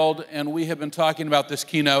the world, and we have been talking about this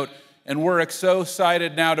keynote, and we're so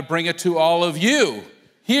excited now to bring it to all of you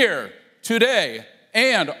here today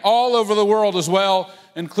and all over the world as well,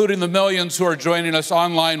 including the millions who are joining us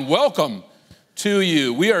online. Welcome to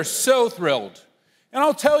you. We are so thrilled. And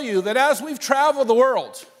I'll tell you that as we've traveled the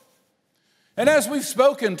world, and as we've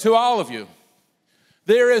spoken to all of you,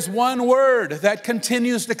 there is one word that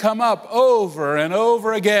continues to come up over and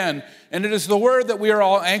over again, and it is the word that we are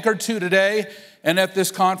all anchored to today and at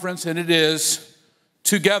this conference, and it is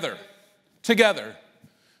together. Together.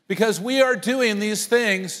 Because we are doing these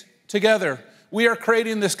things together. We are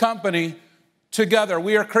creating this company together.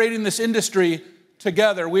 We are creating this industry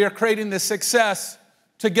together. We are creating this success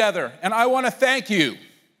together. And I want to thank you.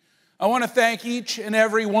 I want to thank each and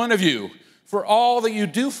every one of you for all that you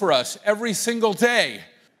do for us every single day.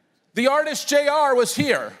 The artist JR was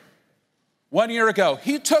here 1 year ago.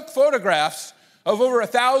 He took photographs of over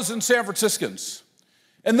 1,000 San Franciscans.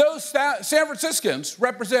 And those San Franciscans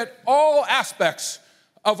represent all aspects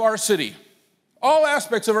of our city. all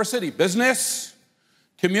aspects of our city, business,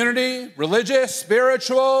 community, religious,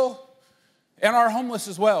 spiritual, and our homeless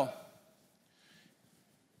as well.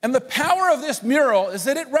 And the power of this mural is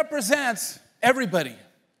that it represents everybody,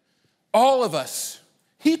 all of us.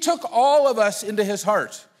 He took all of us into his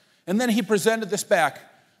heart, and then he presented this back.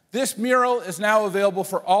 This mural is now available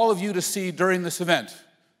for all of you to see during this event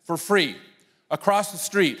for free, across the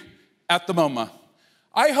street at the MoMA.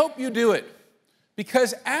 I hope you do it,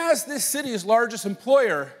 because as this city's largest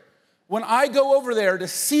employer, when I go over there to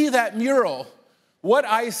see that mural, what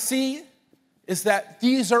I see is that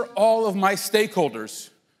these are all of my stakeholders.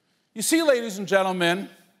 You see, ladies and gentlemen,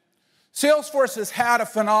 Salesforce has had a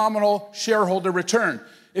phenomenal shareholder return.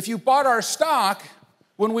 If you bought our stock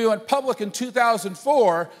when we went public in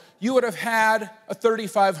 2004, you would have had a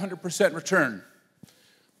 3,500% return.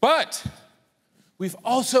 But we've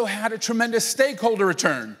also had a tremendous stakeholder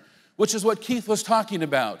return, which is what Keith was talking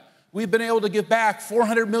about. We've been able to give back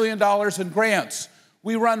 $400 million in grants.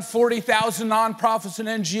 We run 40,000 nonprofits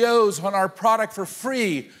and NGOs on our product for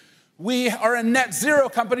free. We are a net zero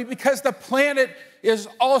company because the planet is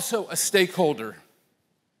also a stakeholder.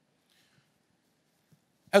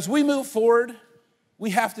 As we move forward,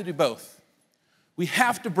 we have to do both. We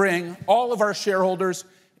have to bring all of our shareholders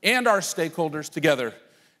and our stakeholders together.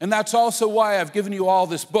 And that's also why I've given you all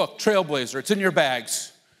this book, Trailblazer. It's in your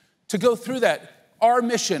bags. To go through that, our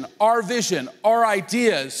mission, our vision, our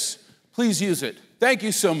ideas, please use it. Thank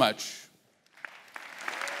you so much.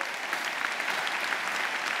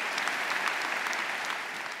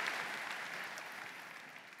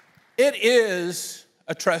 It is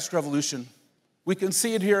a trust revolution. We can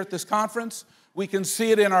see it here at this conference. We can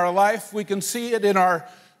see it in our life. We can see it in our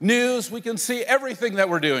news. We can see everything that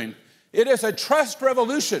we're doing. It is a trust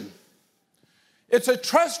revolution. It's a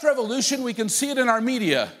trust revolution. We can see it in our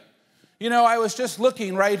media. You know, I was just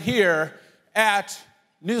looking right here at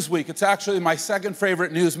Newsweek. It's actually my second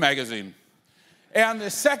favorite news magazine. And the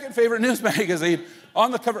second favorite news magazine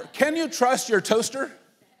on the cover, can you trust your toaster?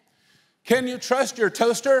 Can you trust your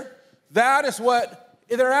toaster? That is what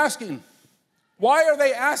they're asking. Why are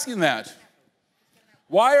they asking that?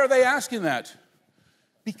 Why are they asking that?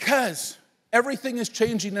 Because everything is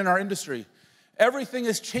changing in our industry. Everything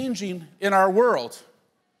is changing in our world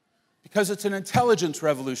because it's an intelligence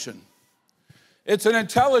revolution. It's an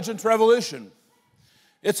intelligence revolution.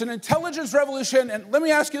 It's an intelligence revolution, and let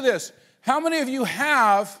me ask you this. How many of you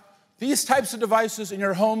have these types of devices in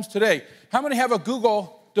your homes today? How many have a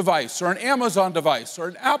Google device or an Amazon device or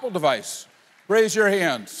an Apple device? Raise your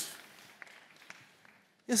hands.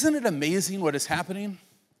 Isn't it amazing what is happening?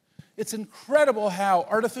 It's incredible how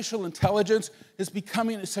artificial intelligence is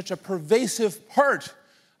becoming such a pervasive part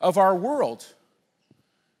of our world.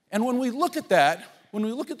 And when we look at that, when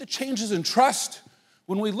we look at the changes in trust,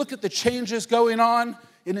 when we look at the changes going on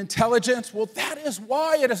in intelligence, well, that is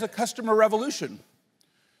why it is a customer revolution.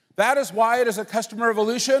 That is why it is a customer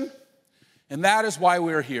revolution, and that is why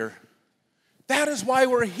we're here. That is why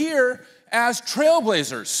we're here as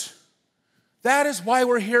trailblazers. That is why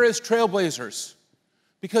we're here as trailblazers.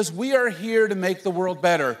 Because we are here to make the world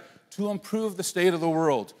better, to improve the state of the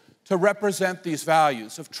world, to represent these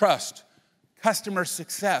values of trust, customer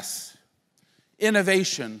success,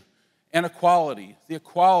 innovation, and equality, the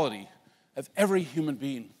equality of every human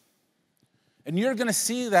being. And you're going to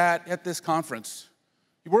see that at this conference.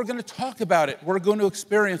 We're going to talk about it. We're going to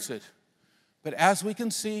experience it. But as we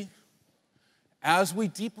can see, as we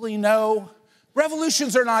deeply know,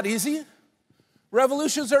 revolutions are not easy.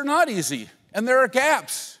 Revolutions are not easy. And there are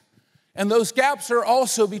gaps. And those gaps are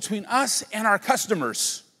also between us and our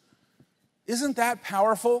customers. Isn't that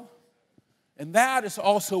powerful? And that is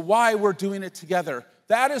also why we're doing it together.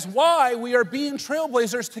 That is why we are being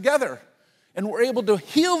trailblazers together. And we're able to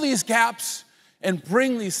heal these gaps and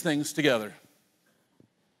bring these things together.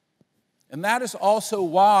 And that is also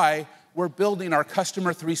why we're building our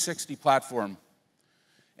Customer 360 platform.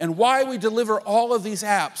 And why we deliver all of these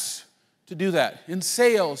apps to do that in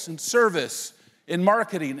sales, in service, in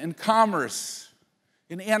marketing, in commerce,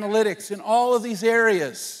 in analytics, in all of these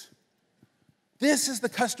areas. This is the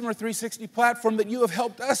Customer 360 platform that you have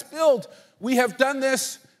helped us build. We have done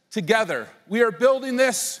this together. We are building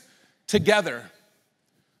this together.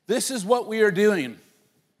 This is what we are doing.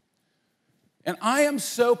 And I am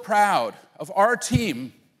so proud of our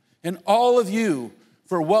team and all of you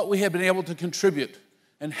for what we have been able to contribute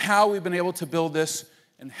and how we've been able to build this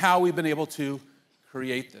and how we've been able to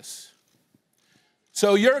create this.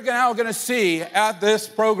 So you're now going to see at this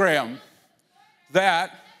program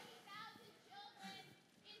that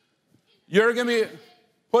you're going to be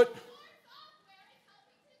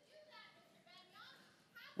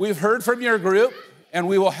We've heard from your group, and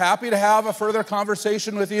we will happy to have a further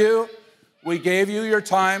conversation with you. We gave you your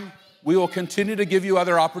time. We will continue to give you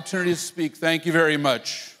other opportunities to speak. Thank you very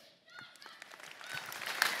much.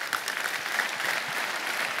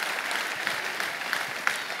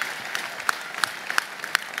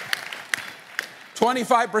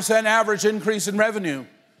 $25% average increase in revenue,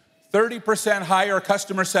 30% higher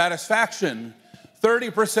customer satisfaction,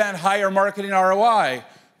 30% higher marketing ROI,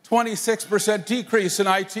 26% decrease in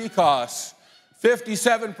IT costs,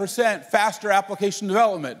 57% faster application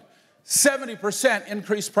development, 70%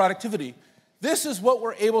 increased productivity. This is what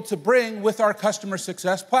we're able to bring with our customer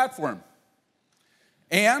success platform.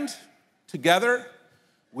 And together,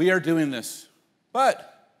 we are doing this.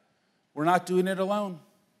 But we're not doing it alone.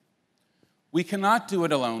 We cannot do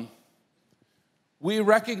it alone. We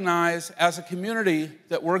recognize as a community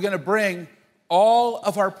that we're going to bring all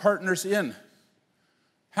of our partners in.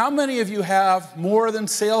 How many of you have more than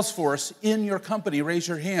Salesforce in your company? Raise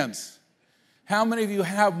your hands. How many of you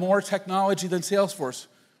have more technology than Salesforce?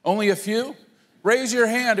 Only a few? Raise your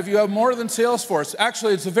hand if you have more than Salesforce.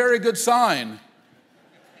 Actually, it's a very good sign.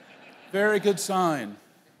 Very good sign.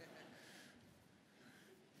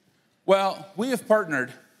 Well, we have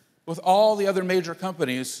partnered with all the other major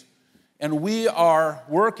companies, and we are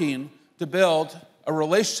working to build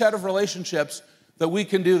a set of relationships that we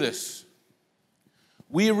can do this.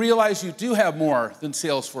 We realize you do have more than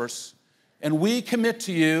Salesforce, and we commit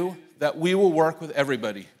to you that we will work with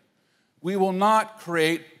everybody. We will not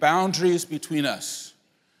create boundaries between us,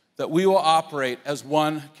 that we will operate as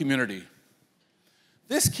one community.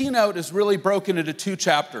 This keynote is really broken into 2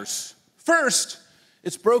 chapters. First,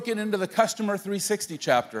 it's broken into the Customer 360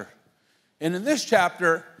 chapter. And in this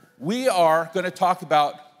chapter, we are going to talk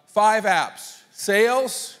about 5 apps: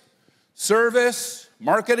 sales, service,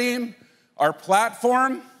 marketing, our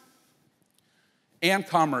platform, and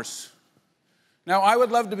commerce. Now, I would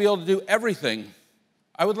love to be able to do everything.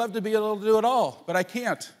 I would love to be able to do it all, but I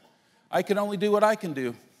can't. I can only do what I can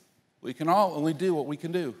do. We can all only do what we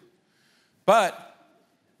can do. But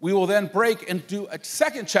we will then break and do a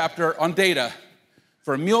second chapter on data.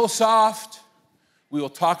 For MuleSoft, we will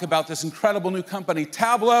talk about this incredible new company,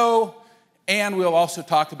 Tableau, and we'll also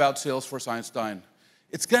talk about Salesforce Einstein.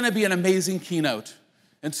 It's going to be an amazing keynote.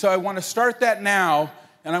 And so I want to start that now,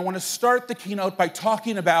 and I want to start the keynote by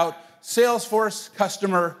talking about Salesforce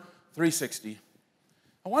Customer 360.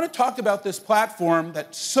 I want to talk about this platform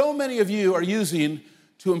that so many of you are using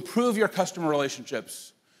to improve your customer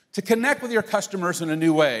relationships, to connect with your customers in a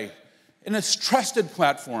new way. And it's a trusted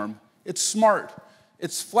platform. It's smart.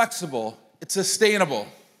 It's flexible. It's sustainable.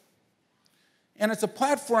 And it's a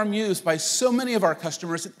platform used by so many of our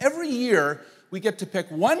customers. And every year, we get to pick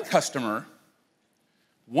one customer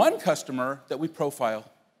that we profile,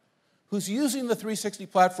 who's using the 360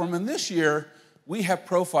 platform. And this year, we have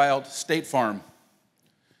profiled State Farm.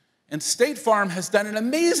 And State Farm has done an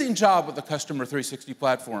amazing job with the Customer 360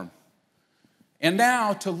 platform. And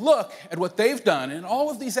now, to look at what they've done in all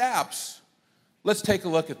of these apps, let's take a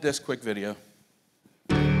look at this quick video.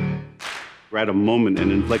 We're at a moment, an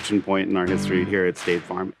inflection point in our history here at State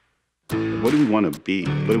Farm. What do we want to be?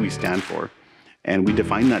 What do we stand for? And we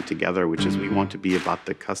define that together, which is we want to be about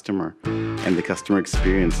the customer and the customer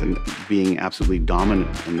experience and being absolutely dominant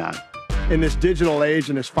in that. In this digital age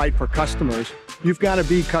and this fight for customers, you've got to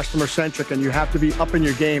be customer-centric and you have to be up in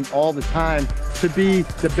your game all the time to be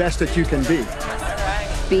the best that you can be.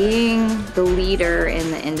 Being the leader in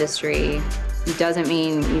the industry doesn't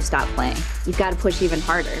mean you stop playing. You've got to push even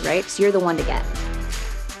harder, right? So you're the one to get.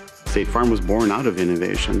 State Farm was born out of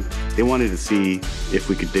innovation. They wanted to see if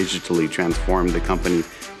we could digitally transform the company,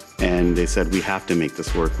 and they said, we have to make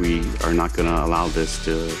this work. We are not going to allow this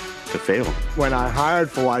to fail. When I hired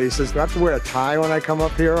Fawad, he says, do I have to wear a tie when I come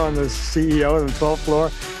up here on the CEO on the 12th floor?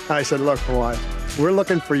 And I said, look, Fawad, we're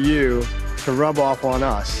looking for you to rub off on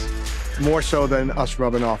us, more so than us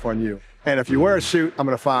rubbing off on you. And if you wear a suit, I'm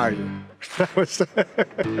going to fire you.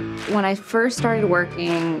 When I first started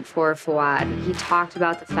working for Fawad, he talked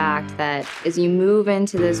about the fact that as you move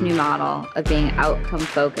into this new model of being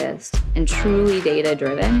outcome-focused and truly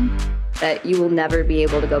data-driven, that you will never be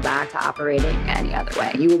able to go back to operating any other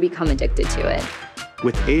way. You will become addicted to it.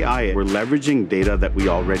 With AI, we're leveraging data that we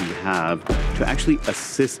already have to actually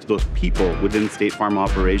assist those people within State Farm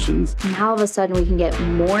operations. Now all of a sudden we can get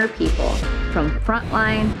more people from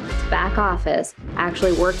frontline to back office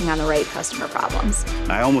actually working on the right customer problems.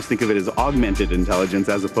 I almost think of it as augmented intelligence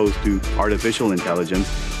as opposed to artificial intelligence.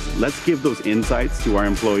 Let's give those insights to our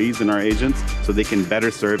employees and our agents so they can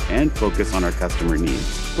better serve and focus on our customer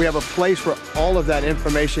needs. We have a place where all of that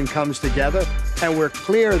information comes together, and we're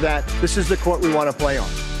clear that this is the court we want to play on.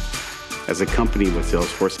 As a company with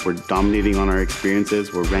Salesforce, we're dominating on our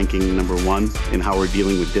experiences. We're ranking #1 in how we're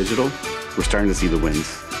dealing with digital. We're starting to see the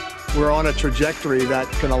wins. We're on a trajectory that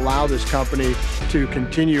can allow this company to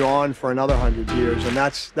continue on for another 100 years, and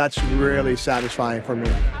that's really satisfying for me.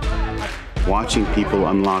 Watching people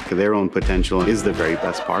unlock their own potential is the very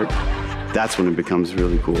best part. That's when it becomes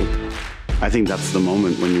really cool. I think that's the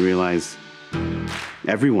moment when you realize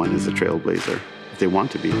everyone is a trailblazer if they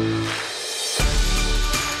want to be.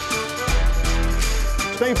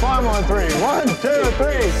 State Farm on 3. 1, 2,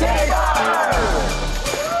 3. State Farm!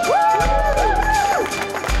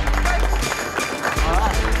 All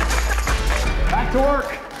right. Back to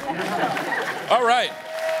work. All right.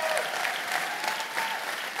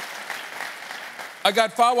 I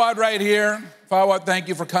got Fawad right here. Fawad, thank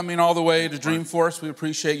you for coming all the way to Dreamforce. We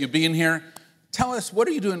appreciate you being here. Tell us, what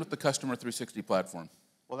are you doing with the Customer 360 platform?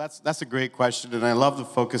 Well, that's a great question, and I love the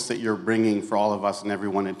focus that you're bringing for all of us and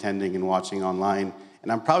everyone attending and watching online.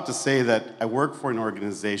 And I'm proud to say that I work for an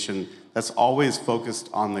organization that's always focused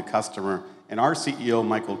on the customer. And our CEO,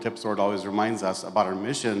 Michael Tipsord, always reminds us about our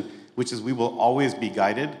mission, which is we will always be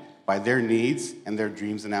guided by their needs and their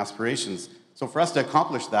dreams and aspirations. So for us to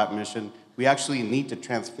accomplish that mission, we actually need to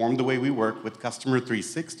transform the way we work with Customer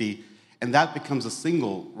 360, and that becomes a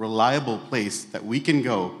single, reliable place that we can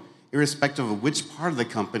go, irrespective of which part of the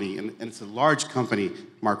company, and it's a large company,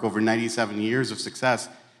 Mark, over 97 years of success,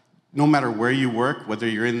 no matter where you work, whether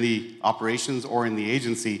you're in the operations or in the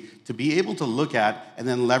agency, to be able to look at and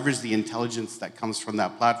then leverage the intelligence that comes from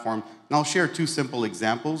that platform. And I'll share 2 simple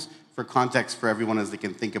examples for context for everyone as they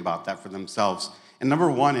can think about that for themselves. And number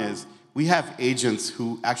 1 is, we have agents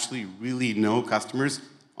who actually really know customers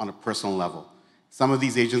on a personal level. Some of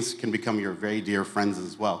these agents can become your very dear friends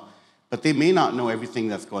as well, but they may not know everything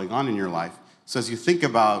that's going on in your life. So as you think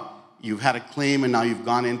about, you've had a claim and now you've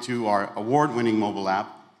gone into our award-winning mobile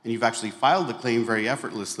app and you've actually filed the claim very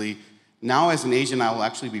effortlessly, now as an agent, I will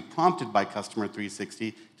actually be prompted by Customer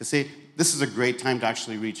 360 to say, this is a great time to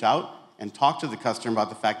actually reach out and talk to the customer about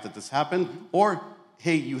the fact that this happened, or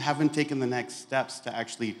hey, you haven't taken the next steps to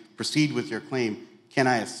actually proceed with your claim. Can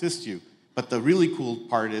I assist you? But the really cool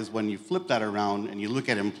part is when you flip that around and you look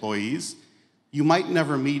at employees, you might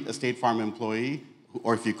never meet a State Farm employee,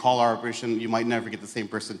 or if you call our operation, you might never get the same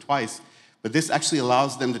person twice. But this actually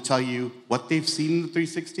allows them to tell you what they've seen in the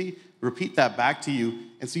 360, repeat that back to you,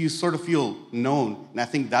 and so you sort of feel known. And I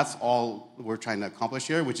think that's all we're trying to accomplish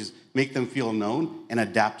here, which is make them feel known and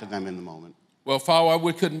adapt to them in the moment. Well, Fawad,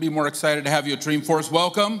 we couldn't be more excited to have you at Dreamforce.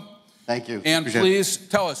 Welcome. Thank you. And please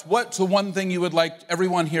tell us, what's the one thing you would like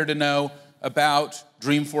everyone here to know about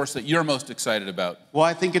Dreamforce that you're most excited about? Well,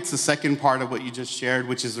 I think it's the second part of what you just shared,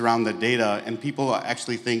 which is around the data. And people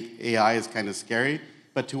actually think AI is kind of scary.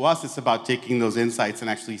 But to us, it's about taking those insights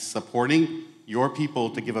and actually supporting your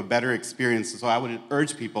people to give a better experience. So I would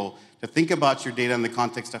urge people to think about your data in the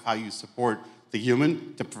context of how you support the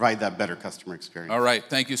human to provide that better customer experience. All right,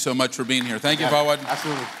 thank you so much for being here. Thank you, Fawad.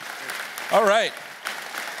 Absolutely. All right.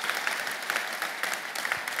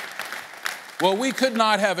 Well, we could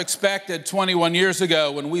not have expected 21 years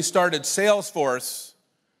ago when we started Salesforce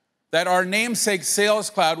that our namesake Sales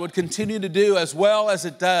Cloud would continue to do as well as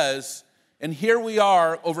it does. And here we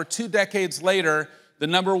are, over 2 decades later, the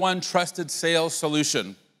 #1 trusted sales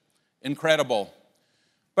solution. Incredible.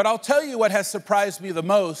 But I'll tell you what has surprised me the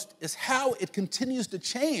most is how it continues to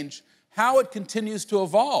change, how it continues to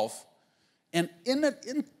evolve. And in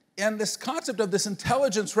this concept of this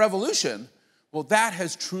intelligence revolution, well, that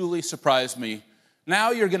has truly surprised me.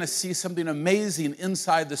 Now you're going to see something amazing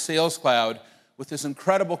inside the Sales Cloud with this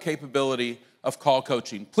incredible capability of call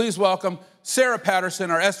coaching. Please welcome Sarah Patterson,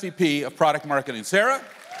 our SVP of Product Marketing. Sarah?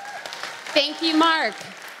 Thank you, Mark.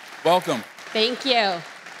 Welcome. Thank you.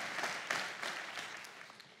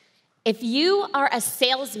 If you are a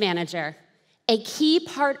sales manager, a key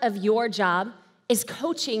part of your job is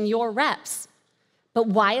coaching your reps. But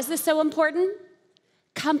why is this so important?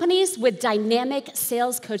 Companies with dynamic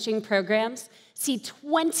sales coaching programs see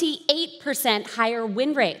 28% higher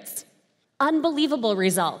win rates. Unbelievable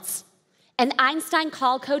results. And Einstein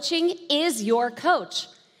Call Coaching is your coach.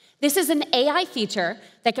 This is an AI feature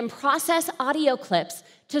that can process audio clips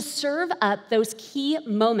to serve up those key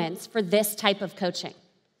moments for this type of coaching.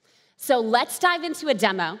 So let's dive into a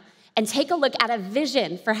demo and take a look at a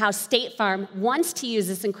vision for how State Farm wants to use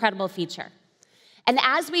this incredible feature. And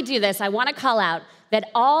as we do this, I want to call out that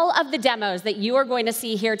all of the demos that you are going to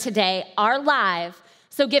see here today are live.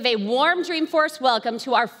 So give a warm Dreamforce welcome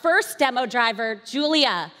to our first demo driver,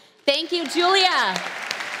 Julia. Thank you, Julia.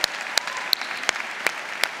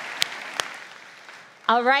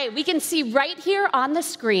 All right, we can see right here on the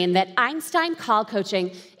screen that Einstein Call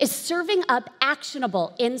Coaching is serving up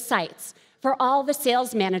actionable insights for all the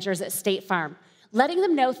sales managers at State Farm, letting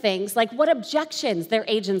them know things like what objections their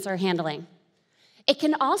agents are handling. It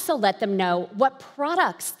can also let them know what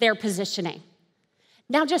products they're positioning.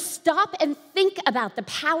 Now just stop and think about the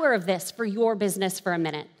power of this for your business for a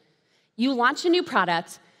minute. You launch a new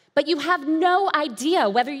product, but you have no idea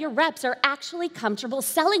whether your reps are actually comfortable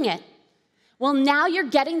selling it. Well, now you're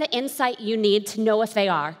getting the insight you need to know if they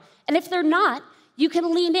are. And if they're not, you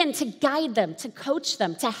can lean in to guide them, to coach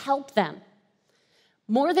them, to help them.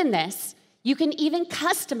 More than this, you can even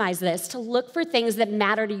customize this to look for things that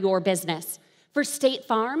matter to your business. For State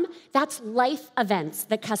Farm, that's life events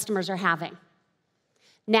that customers are having.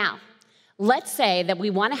 Now, let's say that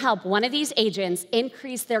we want to help one of these agents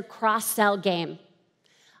increase their cross-sell game.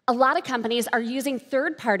 A lot of companies are using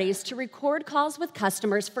third parties to record calls with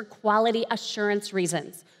customers for quality assurance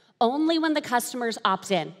reasons, only when the customers opt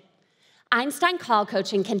in. Einstein Call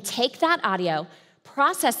Coaching can take that audio,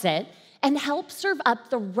 process it, and help serve up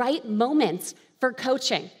the right moments for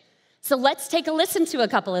coaching. So let's take a listen to a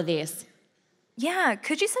couple of these. Yeah,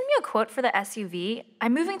 could you send me a quote for the SUV?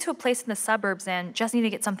 I'm moving to a place in the suburbs and just need to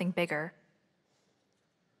get something bigger.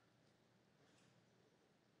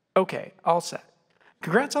 Okay, all set.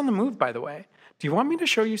 Congrats on the move, by the way. Do you want me to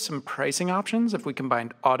show you some pricing options if we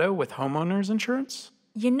combined auto with homeowners insurance?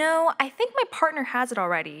 You know, I think my partner has it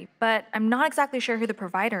already, but I'm not exactly sure who the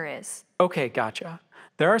provider is. Okay, gotcha.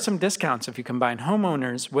 There are some discounts if you combine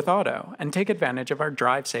homeowners with auto and take advantage of our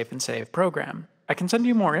Drive Safe and Save program. I can send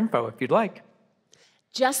you more info if you'd like.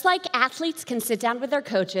 Just like athletes can sit down with their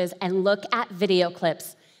coaches and look at video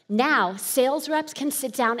clips, now sales reps can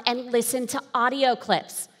sit down and listen to audio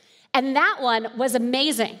clips. And that one was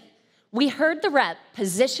amazing. We heard the rep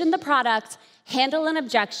position the product, handle an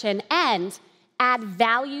objection, and add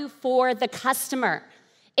value for the customer.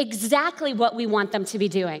 Exactly what we want them to be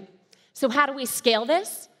doing. So how do we scale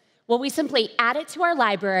this? Well, we simply add it to our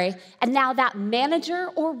library, and now that manager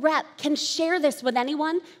or rep can share this with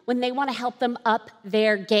anyone when they want to help them up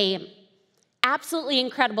their game. Absolutely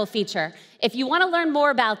incredible feature. If you want to learn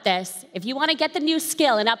more about this, if you want to get the new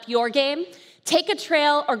skill and up your game, take a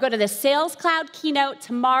trail or go to the Sales Cloud Keynote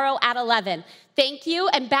tomorrow at 11. Thank you,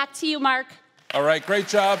 and back to you, Mark. All right, great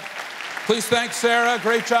job. Please thank Sarah.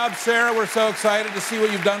 Great job, Sarah. We're so excited to see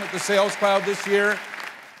what you've done with the Sales Cloud this year.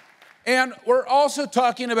 And we're also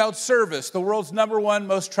talking about service, the world's #1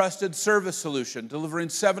 most trusted service solution, delivering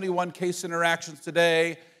 71 case interactions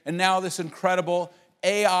today, and now this incredible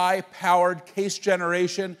AI-powered case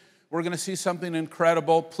generation. We're going to see something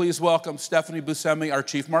incredible. Please welcome Stephanie Buscemi, our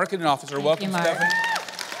Chief Marketing Officer. Welcome, Stephanie.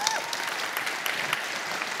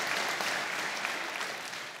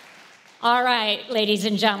 All right, ladies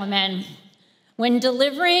and gentlemen, when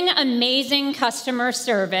delivering amazing customer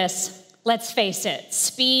service, let's face it,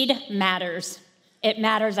 speed matters. It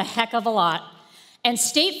matters a heck of a lot. And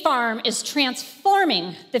State Farm is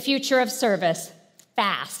transforming the future of service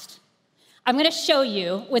fast. I'm going to show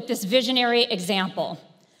you with this visionary example.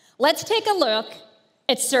 Let's take a look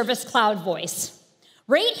at Service Cloud Voice.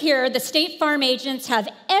 Right here, the State Farm agents have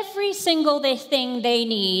every single thing they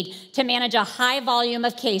need to manage a high volume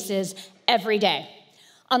of cases every day.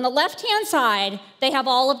 On the left-hand side, they have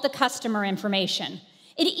all of the customer information.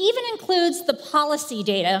 It even includes the policy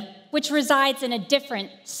data, which resides in a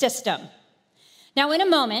different system. Now, in a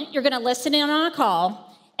moment, you're going to listen in on a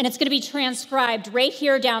call, and it's going to be transcribed right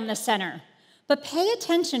here down the center. But pay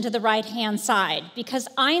attention to the right-hand side, because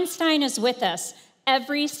Einstein is with us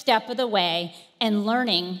every step of the way and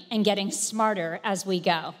learning and getting smarter as we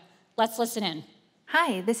go. Let's listen in.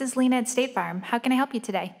 Hi, this is Lena at State Farm. How can I help you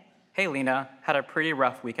today? Hey, Lena. Had a pretty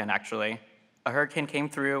rough weekend, actually. A hurricane came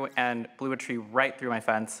through and blew a tree right through my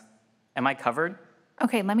fence. Am I covered?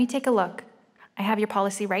 Okay, let me take a look. I have your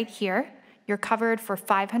policy right here. You're covered for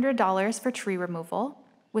 $500 for tree removal.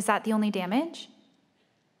 Was that the only damage?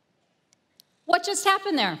 What just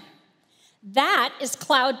happened there? That is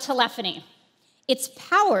cloud telephony. It's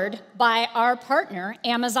powered by our partner,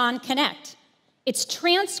 Amazon Connect. It's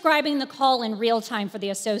transcribing the call in real time for the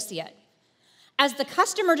associate. As the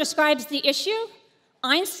customer describes the issue,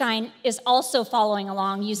 Einstein is also following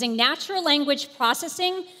along using natural language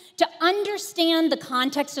processing to understand the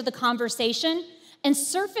context of the conversation and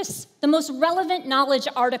surface the most relevant knowledge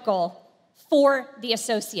article for the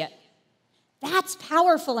associate. That's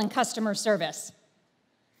powerful in customer service.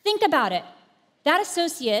 Think about it. That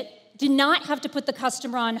associate did not have to put the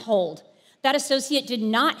customer on hold. That associate did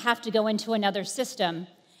not have to go into another system,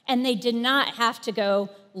 and they did not have to go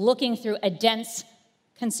looking through a dense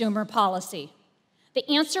consumer policy. The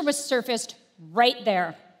answer was surfaced right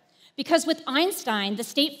there. Because with Einstein, the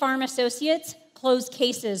State Farm associates close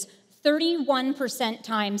cases 31%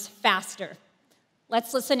 times faster.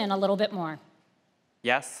 Let's listen in a little bit more.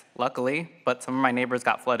 Yes, luckily, but some of my neighbors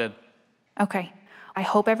got flooded. Okay, I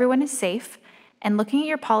hope everyone is safe. And looking at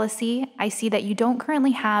your policy, I see that you don't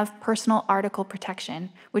currently have personal article protection,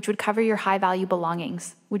 which would cover your high-value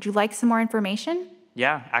belongings. Would you like some more information?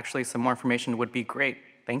 Yeah, actually, some more information would be great.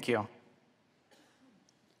 Thank you.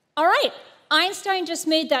 All right, Einstein just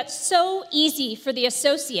made that so easy for the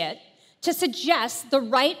associate to suggest the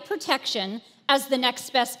right protection as the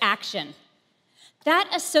next best action. That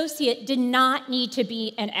associate did not need to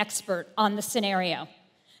be an expert on the scenario.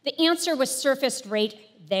 The answer was surfaced right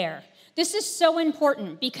there. This is so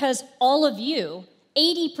important because all of you,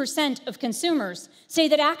 80% of consumers, say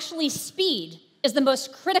that actually speed is the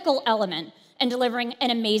most critical element in delivering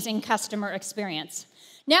an amazing customer experience.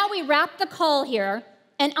 Now we wrap the call here,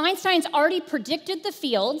 and Einstein's already predicted the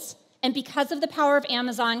fields, and because of the power of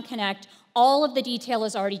Amazon Connect, all of the detail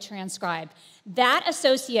is already transcribed. That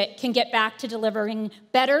associate can get back to delivering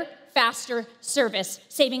better, faster service,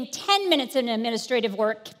 saving 10 minutes in administrative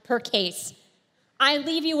work per case. I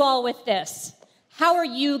leave you all with this. How are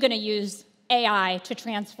you going to use AI to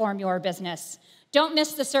transform your business? Don't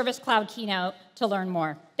miss the Service Cloud keynote to learn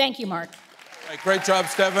more. Thank you, Mark. Right, great job,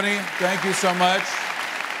 Stephanie. Thank you so much.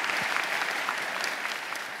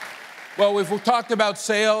 Well, we've talked about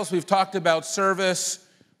sales, we've talked about service,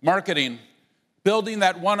 marketing, building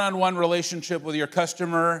that one-on-one relationship with your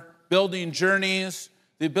customer, building journeys,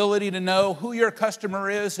 the ability to know who your customer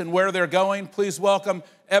is and where they're going. Please welcome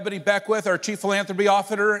Ebony Beckwith, our Chief Philanthropy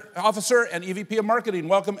Officer and EVP of Marketing.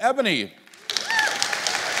 Welcome, Ebony.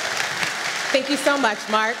 Thank you so much,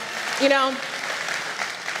 Mark. You know,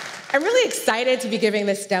 I'm really excited to be giving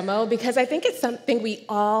this demo because I think it's something we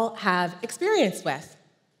all have experience with.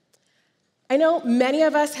 I know many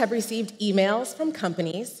of us have received emails from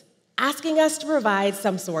companies asking us to provide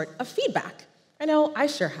some sort of feedback. I know I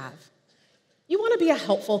sure have. You want to be a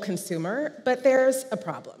helpful consumer, but there's a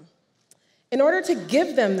problem. In order to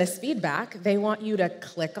give them this feedback, they want you to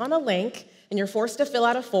click on a link, and you're forced to fill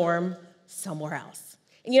out a form somewhere else.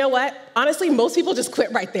 And you know what? Honestly, most people just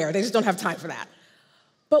quit right there. They just don't have time for that.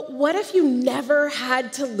 But what if you never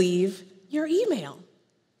had to leave your email?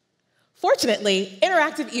 Fortunately,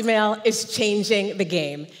 interactive email is changing the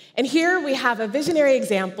game. And here we have a visionary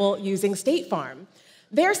example using State Farm.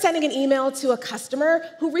 They're sending an email to a customer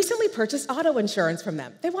who recently purchased auto insurance from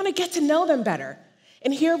them. They want to get to know them better.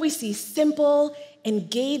 And here we see simple,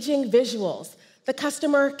 engaging visuals. The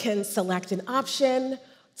customer can select an option,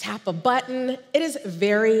 tap a button. It is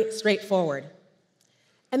very straightforward.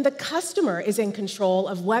 And the customer is in control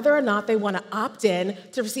of whether or not they want to opt in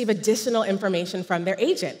to receive additional information from their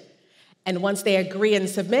agent. And once they agree and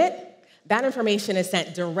submit, that information is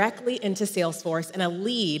sent directly into Salesforce and a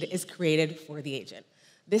lead is created for the agent.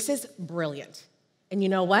 This is brilliant. And you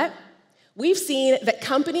know what? We've seen that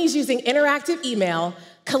companies using interactive email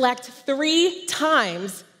collect 3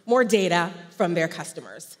 times more data from their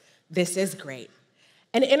customers. This is great.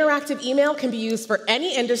 And interactive email can be used for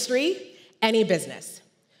any industry, any business.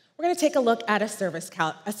 We're going to take a look at a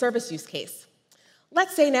service use case.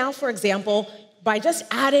 Let's say now, for example, by just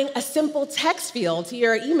adding a simple text field to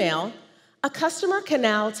your email, a customer can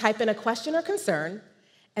now type in a question or concern,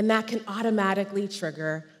 and that can automatically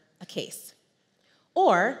trigger a case.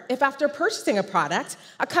 Or if after purchasing a product,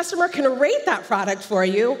 a customer can rate that product for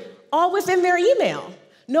you all within their email.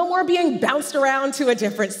 No more being bounced around to a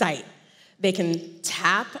different site. They can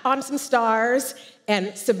tap on some stars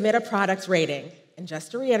and submit a product rating. And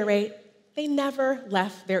just to reiterate, they never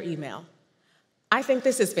left their email. I think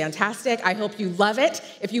this is fantastic. I hope you love it.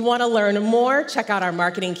 If you want to learn more, check out our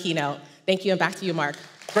marketing keynote. Thank you, and back to you, Mark.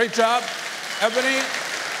 Great job, Ebony.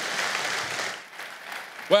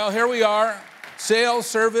 Well, here we are, sales,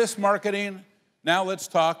 service, marketing. Now let's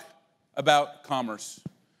talk about commerce.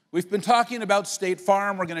 We've been talking about State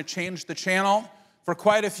Farm. We're going to change the channel. For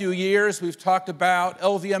quite a few years, we've talked about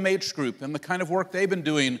LVMH Group and the kind of work they've been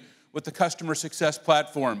doing with the customer success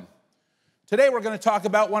platform. Today, we're going to talk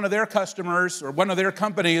about one of their customers, or one of their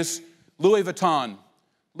companies, Louis Vuitton.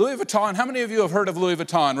 Louis Vuitton, how many of you have heard of Louis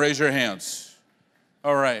Vuitton? Raise your hands.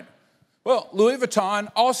 All right. Well, Louis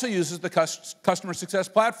Vuitton also uses the customer success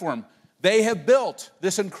platform. They have built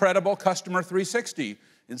this incredible customer 360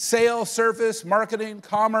 in sales, service, marketing,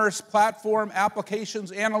 commerce, platform,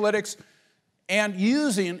 applications, analytics, and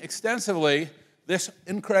using extensively this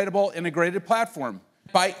incredible integrated platform.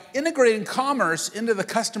 By integrating commerce into the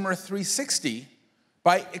Customer 360,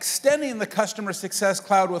 by extending the Customer Success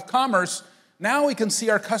Cloud with commerce, now we can see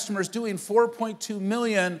our customers doing 4.2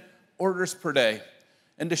 million orders per day.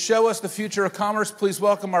 And to show us the future of commerce, please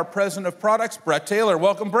welcome our President of Products, Brett Taylor.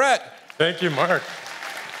 Welcome, Brett. Thank you, Mark.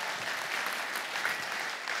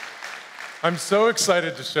 I'm so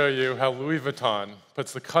excited to show you how Louis Vuitton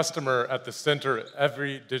puts the customer at the center of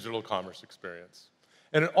every digital commerce experience.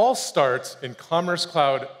 And it all starts in Commerce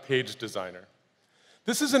Cloud Page Designer.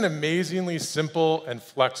 This is an amazingly simple and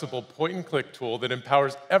flexible point-and-click tool that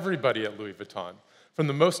empowers everybody at Louis Vuitton, from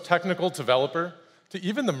the most technical developer to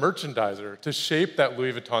even the merchandiser, to shape that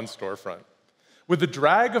Louis Vuitton storefront. With the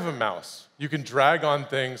drag of a mouse, you can drag on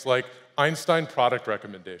things like Einstein product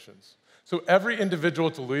recommendations. So every individual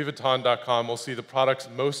to LouisVuitton.com will see the products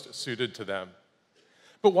most suited to them.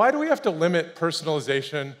 But why do we have to limit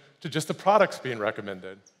personalization to just the products being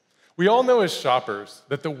recommended? We all know as shoppers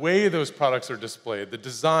that the way those products are displayed, the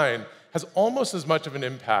design, has almost as much of an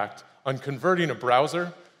impact on converting a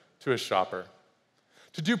browser to a shopper.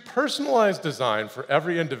 To do personalized design for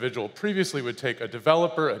every individual previously would take a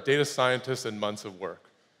developer, a data scientist, and months of work.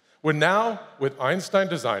 When now, with Einstein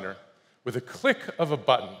Designer, with a click of a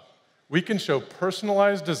button, we can show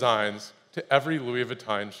personalized designs to every Louis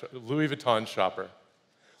Vuitton shopper.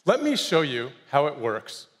 Let me show you how it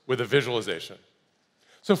works with a visualization.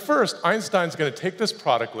 So first, Einstein's going to take this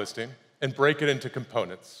product listing and break it into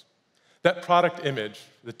components. That product image,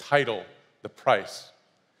 the title, the price.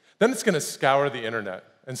 Then it's going to scour the internet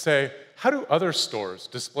and say, how do other stores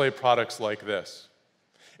display products like this?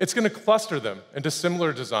 It's going to cluster them into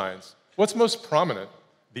similar designs. What's most prominent?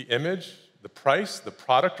 The image, the price, the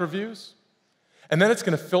product reviews? And then it's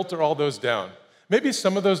going to filter all those down. Maybe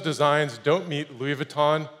some of those designs don't meet Louis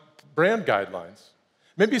Vuitton brand guidelines.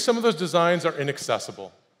 Maybe some of those designs are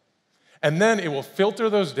inaccessible. And then it will filter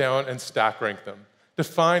those down and stack rank them to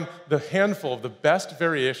find the handful of the best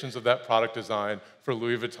variations of that product design for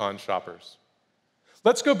Louis Vuitton shoppers.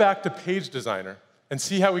 Let's go back to Page Designer and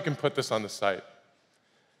see how we can put this on the site.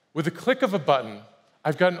 With a click of a button,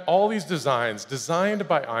 I've gotten all these designs designed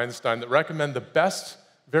by Einstein that recommend the best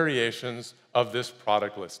variations of this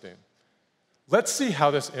product listing. Let's see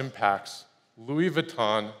how this impacts Louis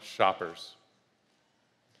Vuitton shoppers.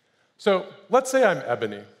 So let's say I'm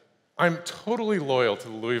Ebony. I'm totally loyal to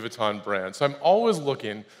the Louis Vuitton brand, so I'm always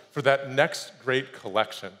looking for that next great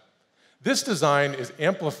collection. This design is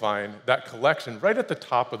amplifying that collection right at the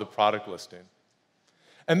top of the product listing.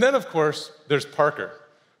 And then, of course, there's Parker.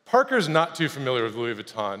 Parker's not too familiar with Louis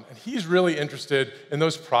Vuitton, and he's really interested in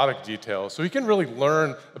those product details, so he can really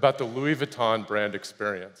learn about the Louis Vuitton brand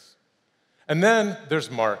experience. And then there's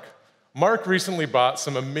Marc. Marc recently bought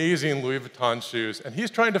some amazing Louis Vuitton shoes, and he's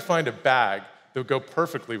trying to find a bag that would go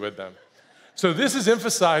perfectly with them. So this is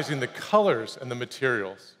emphasizing the colors and the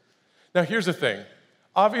materials. Now here's the thing.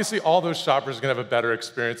 Obviously, all those shoppers are going to have a better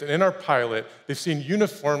experience, and in our pilot, they've seen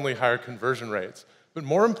uniformly higher conversion rates. But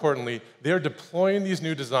more importantly, they are deploying these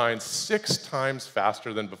new designs 6 times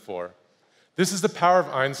faster than before. This is the power of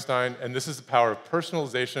Einstein, and this is the power of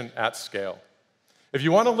personalization at scale. If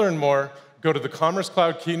you want to learn more, go to the Commerce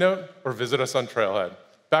Cloud Keynote or visit us on Trailhead.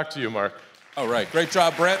 Back to you, Mark. All right, great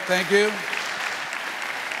job, Brett. Thank you.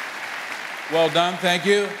 Well done, thank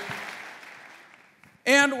you.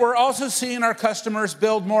 And we're also seeing our customers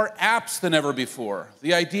build more apps than ever before.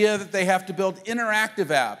 The idea that they have to build interactive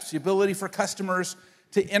apps, the ability for customers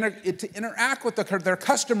to interact with their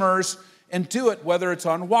customers and do it, whether it's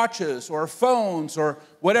on watches or phones or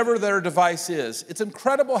whatever their device is. It's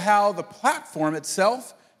incredible how the platform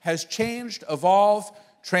itself has changed, evolved,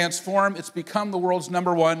 transformed. It's become the world's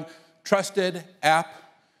 #1 trusted app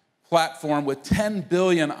platform with 10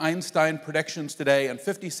 billion Einstein predictions today and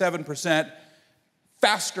 57%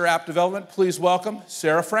 faster app development. Please welcome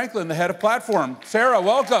Sarah Franklin, the head of platform. Sarah,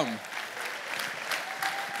 welcome.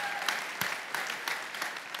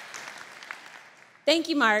 Thank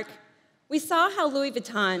you, Mark. We saw how Louis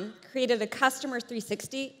Vuitton created a customer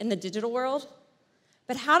 360 in the digital world,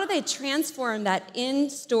 but how do they transform that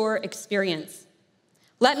in-store experience?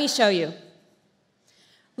 Let me show you.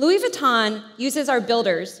 Louis Vuitton uses our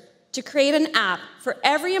builders to create an app for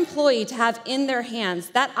every employee to have in their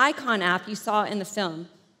hands, that icon app you saw in the film.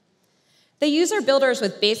 They use our builders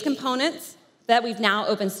with base components that we've now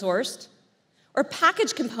open sourced, or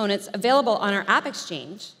package components available on our App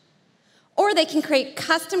Exchange, or they can create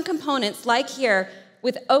custom components like here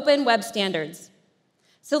with open web standards.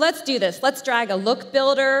 So let's do this. Let's drag a look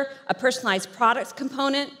builder, a personalized products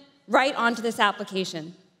component, right onto this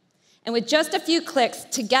application. And with just a few clicks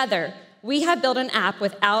together, we have built an app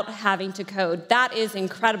without having to code. That is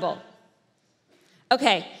incredible.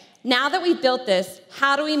 Okay, now that we've built this,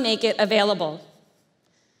 how do we make it available?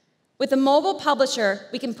 With a mobile publisher,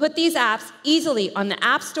 we can put these apps easily on the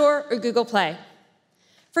App Store or Google Play.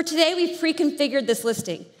 For today, we've pre-configured this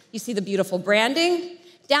listing. You see the beautiful branding,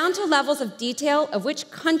 down to levels of detail of which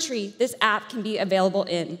country this app can be available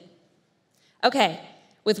in. Okay,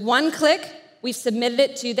 with one click, we've submitted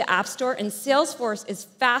it to the App Store, and Salesforce is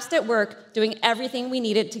fast at work doing everything we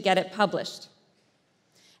needed to get it published.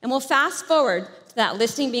 And we'll fast forward to that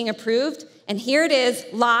listing being approved, and here it is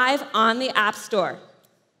live on the App Store.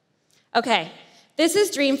 Okay, this is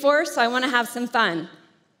Dreamforce, so I want to have some fun.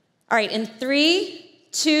 All right, in 3,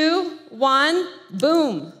 2, 1,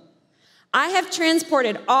 boom. I have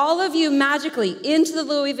transported all of you magically into the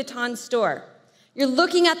Louis Vuitton store. You're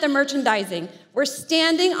looking at the merchandising. We're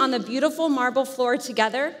standing on the beautiful marble floor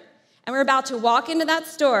together, and we're about to walk into that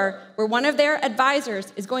store where one of their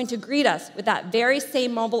advisors is going to greet us with that very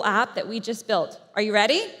same mobile app that we just built. Are you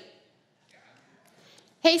ready?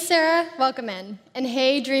 Hey, Sarah, welcome in. And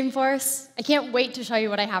hey, Dreamforce, I can't wait to show you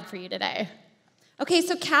what I have for you today. Okay,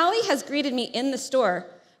 so Callie has greeted me in the store,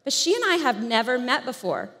 but she and I have never met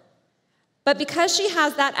before. But because she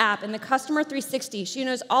has that app in the Customer 360, she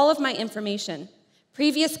knows all of my information,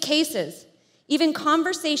 previous cases, even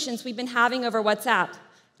conversations we've been having over WhatsApp.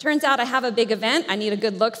 Turns out I have a big event I need a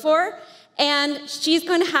good look for, and she's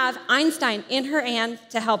going to have Einstein in her hand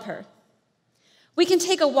to help her. We can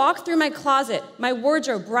take a walk through my closet, my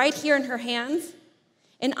wardrobe right here in her hands,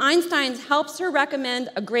 and Einstein helps her recommend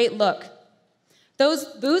a great look. Those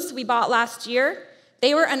boots we bought last year,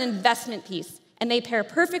 they were an investment piece, and they pair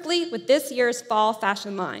perfectly with this year's fall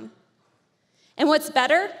fashion line. And what's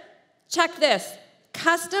better? Check this.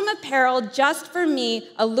 Custom apparel just for me,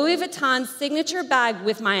 a Louis Vuitton signature bag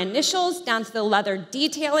with my initials down to the leather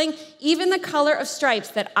detailing, even the color of stripes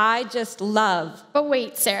that I just love. But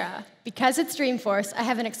wait, Sarah, because it's Dreamforce, I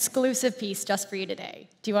have an exclusive piece just for you today.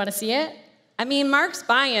 Do you want to see it? I mean, Marc's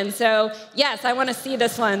buying, so yes, I want to see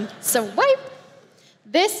this one. So wipe.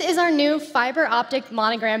 This is our new fiber optic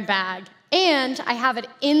monogram bag, and I have it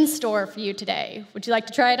in store for you today. Would you like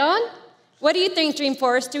to try it on? What do you think,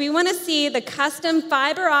 Dreamforce? Do we want to see the custom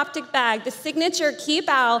fiber optic bag, the signature key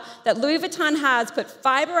bow that Louis Vuitton has, put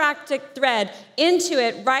fiber optic thread into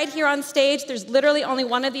it right here on stage? There's literally only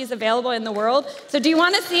one of these available in the world. So do you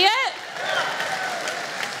want to see it?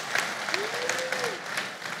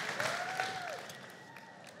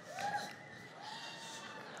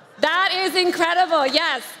 That is incredible,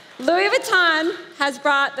 yes. Louis Vuitton has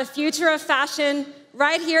brought the future of fashion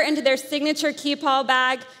right here into their signature key paw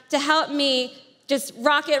bag to help me just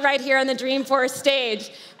rock it right here on the Dreamforce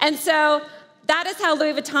stage. And so that is how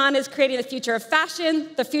Louis Vuitton is creating the future of fashion,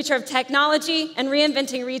 the future of technology, and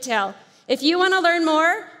reinventing retail. If you want to learn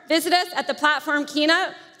more, visit us at the platform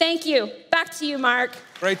Keynote. Thank you. Back to you, Marc.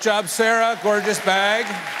 Great job, Sarah. Gorgeous bag.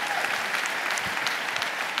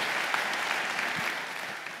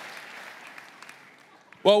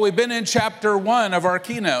 Well, we've been in chapter 1 of our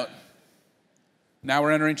keynote. Now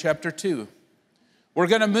we're entering chapter 2. We're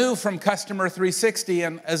going to move from Customer 360,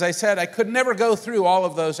 and as I said, I could never go through all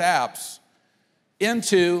of those apps,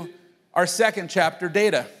 into our second chapter,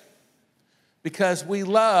 data. Because we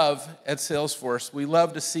love, at Salesforce, we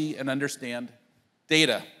love to see and understand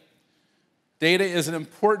data. Data is an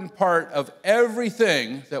important part of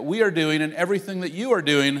everything that we are doing and everything that you are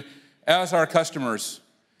doing as our customers.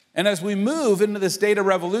 And as we move into this data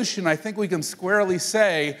revolution, I think we can squarely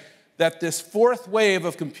say that this fourth wave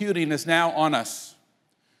of computing is now on us.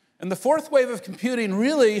 And the fourth wave of computing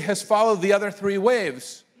really has followed the other 3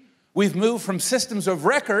 waves. We've moved from systems of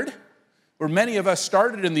record, where many of us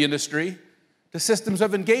started in the industry, to systems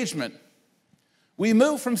of engagement. We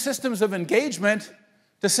moved from systems of engagement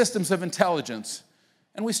to systems of intelligence.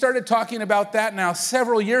 And we started talking about that now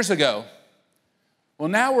several years ago. Well,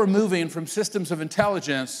 now we're moving from systems of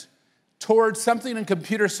intelligence towards something in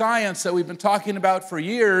computer science that we've been talking about for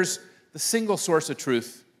years, the single source of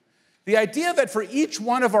truth. The idea that for each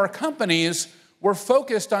one of our companies, we're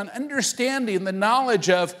focused on understanding the knowledge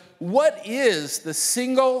of what is the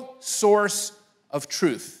single source of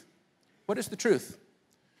truth. What is the truth?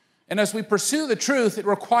 And as we pursue the truth, it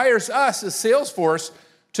requires us as Salesforce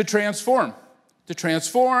to transform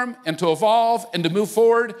and to evolve and to move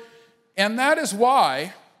forward. And that is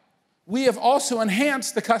why we have also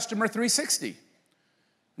enhanced the Customer 360.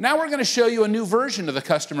 Now we're going to show you a new version of the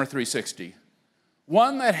Customer 360,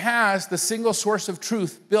 one that has the single source of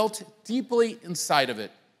truth built deeply inside of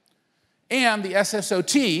it, and the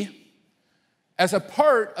SSOT as a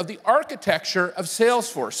part of the architecture of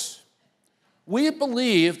Salesforce. We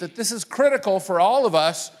believe that this is critical for all of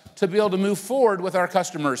us to be able to move forward with our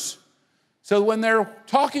customers. So when they're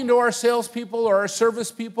talking to our salespeople or our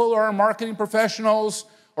service people or our marketing professionals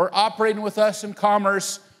or operating with us in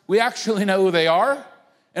commerce, we actually know who they are,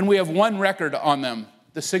 and we have one record on them,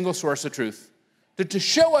 the single source of truth. To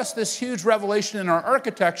show us this huge revelation in our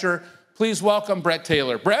architecture, please welcome Brett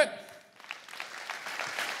Taylor. Brett?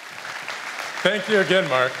 Thank you again,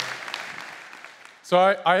 Mark. So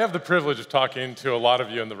I have the privilege of talking to a lot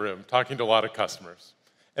of you in the room, talking to a lot of customers.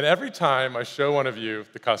 And every time I show one of you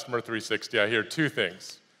the Customer 360, I hear two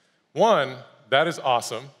things. One, that is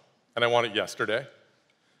awesome, and I want it yesterday.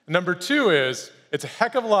 And number two is, it's a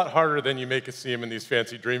heck of a lot harder than you make it seem in these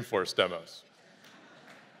fancy Dreamforce demos.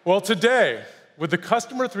 Well, today, with the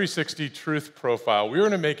Customer 360 Truth Profile, we're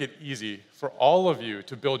going to make it easy for all of you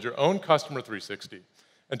to build your own Customer 360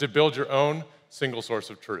 and to build your own single source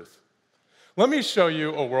of truth. Let me show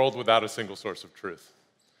you a world without a single source of truth.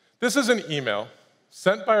 This is an email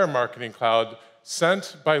sent by our marketing cloud,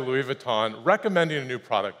 sent by Louis Vuitton, recommending a new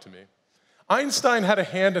product to me. Einstein had a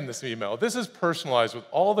hand in this email. This is personalized with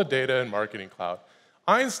all the data in Marketing Cloud.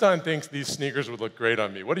 Einstein thinks these sneakers would look great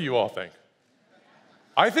on me. What do you all think?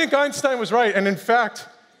 I think Einstein was right, and in fact,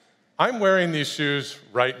 I'm wearing these shoes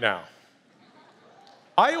right now.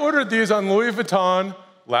 I ordered these on Louis Vuitton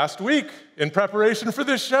last week in preparation for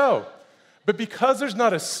this show. But because there's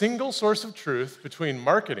not a single source of truth between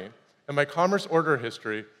marketing and my commerce order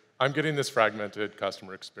history, I'm getting this fragmented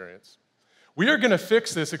customer experience. We are going to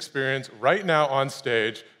fix this experience right now on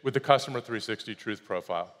stage with the Customer 360 Truth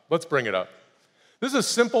Profile. Let's bring it up. This is a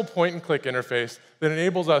simple point-and-click interface that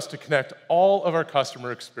enables us to connect all of our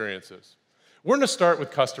customer experiences. We're going to start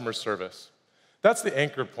with customer service. That's the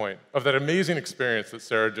anchor point of that amazing experience that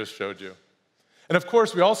Sarah just showed you. And of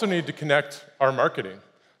course, we also need to connect our marketing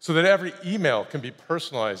so that every email can be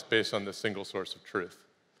personalized based on this single source of truth.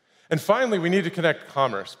 And finally, we need to connect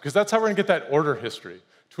commerce, because that's how we're going to get that order history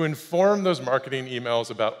to inform those marketing emails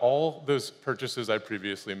about all those purchases I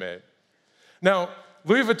previously made. Now,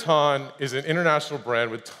 Louis Vuitton is an international brand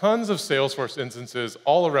with tons of Salesforce instances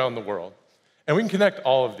all around the world. And we can connect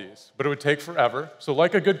all of these, but it would take forever. So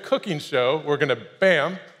like a good cooking show, we're going to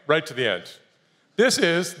bam, right to the end. This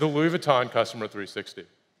is the Louis Vuitton Customer 360.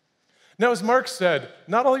 Now, as Mark said,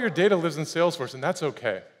 not all your data lives in Salesforce, and that's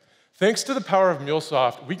okay. Thanks to the power of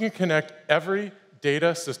MuleSoft, we can connect every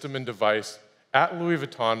data, system, and device at Louis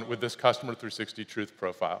Vuitton with this Customer 360 Truth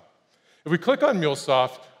Profile. If we click on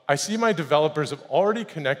MuleSoft, I see my developers have already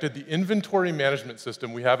connected the inventory management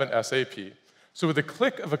system we have in SAP. So with a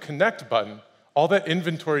click of a connect button, all that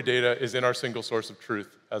inventory data is in our single source of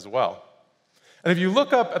truth as well. And if you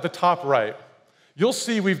look up at the top right, you'll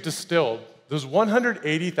see we've distilled those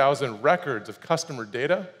 180,000 records of customer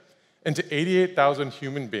data into 88,000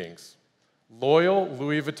 human beings, loyal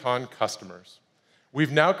Louis Vuitton customers.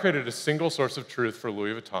 We've now created a single source of truth for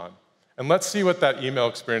Louis Vuitton. And let's see what that email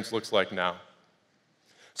experience looks like now.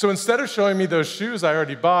 So instead of showing me those shoes I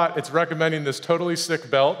already bought, it's recommending this totally sick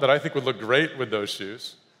belt that I think would look great with those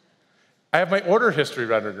shoes. I have my order history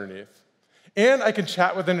right underneath. And I can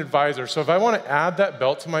chat with an advisor. So if I want to add that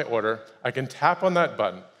belt to my order, I can tap on that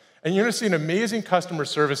button. And you're going to see an amazing customer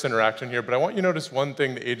service interaction here, but I want you to notice one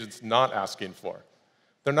thing the agent's not asking for.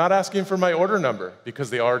 They're not asking for my order number because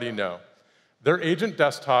they already know. Their agent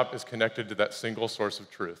desktop is connected to that single source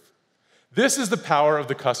of truth. This is the power of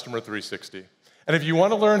the Customer 360. And if you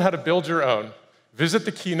want to learn how to build your own, visit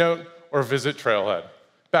the Keynote or visit Trailhead.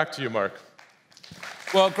 Back to you, Mark.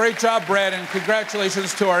 Well, great job, Brett, and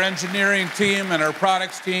congratulations to our engineering team and our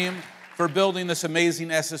products team for building this amazing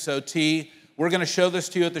SSOT. We're going to show this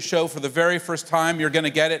to you at the show for the very first time. You're going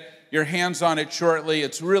to get it, your hands on it shortly.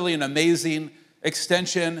 It's really an amazing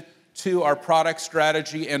extension to our product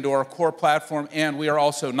strategy and to our core platform, and we are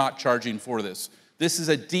also not charging for this. This is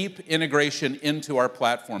a deep integration into our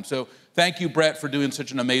platform. So thank you, Brett, for doing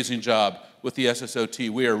such an amazing job with the SSOT.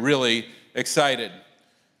 We are really excited.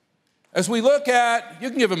 As we look at, you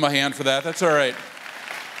can give him a hand for that, that's all right.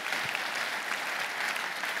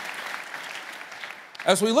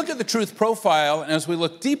 As we look at the Truth Profile and as we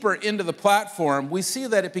look deeper into the platform, we see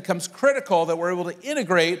that it becomes critical that we're able to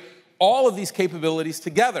integrate all of these capabilities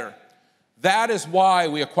together. That is why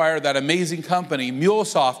we acquired that amazing company,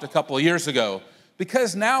 MuleSoft, a couple of years ago,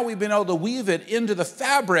 because now we've been able to weave it into the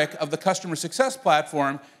fabric of the customer success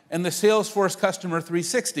platform and the Salesforce Customer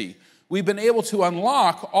 360. We've been able to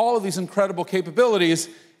unlock all of these incredible capabilities,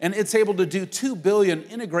 and it's able to do 2 billion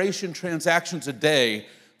integration transactions a day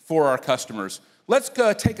for our customers. Let's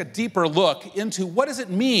go take a deeper look into what does it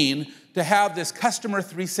mean to have this Customer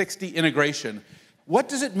 360 integration. What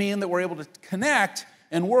does it mean that we're able to connect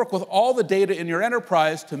and work with all the data in your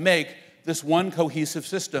enterprise to make this one cohesive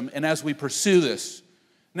system, and as we pursue this.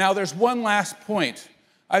 Now, there's one last point.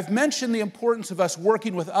 I've mentioned the importance of us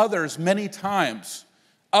working with others many times.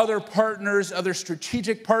 Other partners, other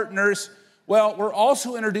strategic partners. Well, we're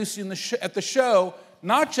also introducing at the show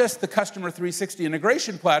not just the Customer 360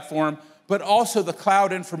 integration platform, but also the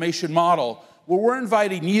cloud information model, where we're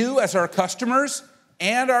inviting you as our customers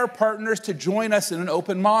and our partners to join us in an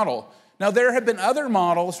open model. Now, there have been other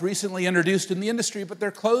models recently introduced in the industry, but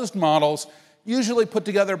they're closed models, usually put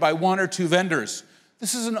together by one or two vendors.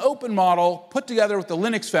 This is an open model put together with the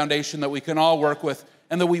Linux Foundation that we can all work with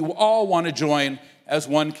and that we all want to join as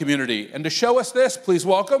one community. And to show us this, please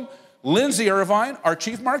welcome Lindsay Irvine, our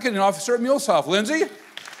Chief Marketing Officer at MuleSoft. Lindsay?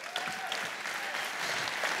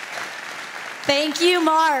 Thank you,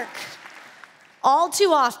 Mark. All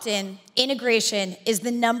too often, integration is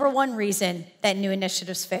the #1 reason that new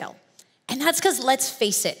initiatives fail. And that's because, let's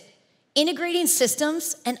face it, integrating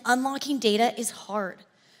systems and unlocking data is hard.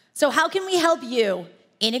 So how can we help you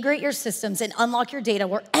integrate your systems and unlock your data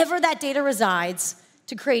wherever that data resides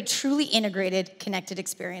to create truly integrated, connected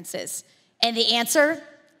experiences? And the answer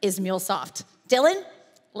is MuleSoft. Dylan,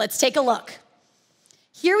 let's take a look.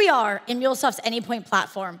 Here we are in MuleSoft's Anypoint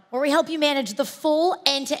platform, where we help you manage the full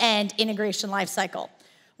end-to-end integration lifecycle.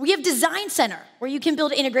 We have Design Center, where you can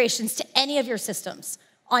build integrations to any of your systems,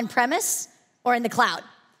 on-premise or in the cloud.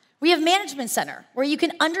 We have Management Center, where you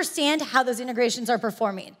can understand how those integrations are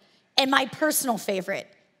performing. And my personal favorite,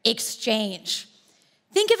 Exchange.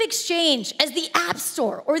 Think of Exchange as the App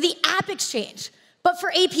Store or the App Exchange, but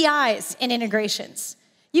for APIs and integrations.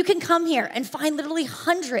 You can come here and find literally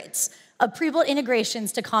hundreds of pre-built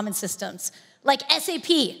integrations to common systems like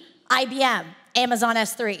SAP, IBM, Amazon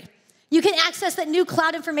S3. You can access that new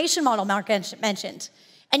cloud information model Marc mentioned,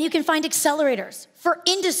 and you can find accelerators for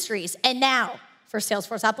industries and now for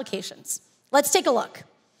Salesforce applications. Let's take a look.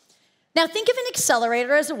 Now think of an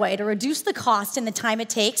accelerator as a way to reduce the cost and the time it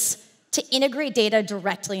takes to integrate data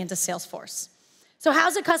directly into Salesforce. So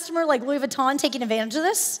how's a customer like Louis Vuitton taking advantage of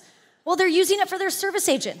this? Well, they're using it for their service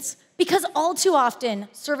agents, because all too often,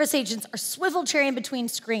 service agents are swivel chairing between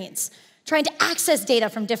screens, trying to access data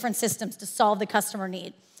from different systems to solve the customer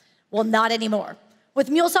need. Well, not anymore. With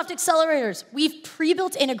MuleSoft accelerators, we've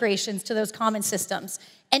pre-built integrations to those common systems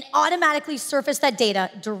and automatically surface that data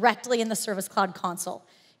directly in the Service Cloud console,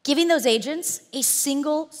 giving those agents a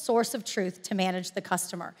single source of truth to manage the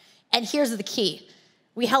customer. And here's the key.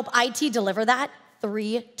 We help IT deliver that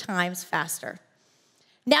 3 times faster.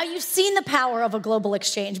 Now, you've seen the power of a global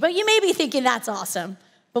exchange, but you may be thinking that's awesome.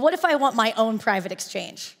 But what if I want my own private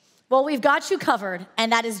exchange? Well, we've got you covered,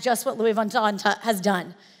 and that is just what Louis Vuitton has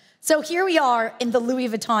done. So here we are in the Louis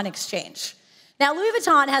Vuitton exchange. Now, Louis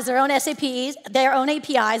Vuitton has their own SAPs, their own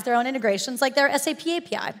APIs, their own integrations, like their SAP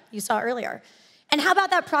API you saw earlier. And how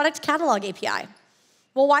about that product catalog API?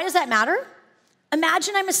 Well, why does that matter?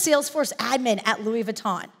 Imagine I'm a Salesforce admin at Louis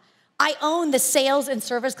Vuitton. I own the Sales and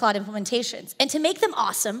Service Cloud implementations. And to make them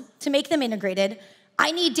awesome, to make them integrated,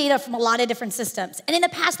 I need data from a lot of different systems. And in the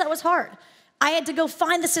past, that was hard. I had to go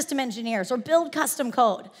find the system engineers or build custom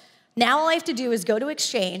code. Now all I have to do is go to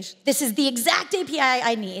Exchange. This is the exact API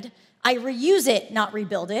I need. I reuse it, not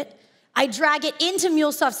rebuild it. I drag it into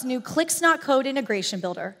MuleSoft's new Clicks Not Code integration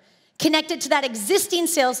builder, connect it to that existing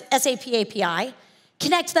Sales SAP API,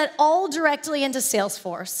 connect that all directly into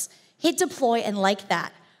Salesforce, hit deploy, and like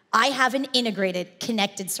that, I have an integrated,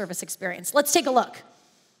 connected service experience. Let's take a look.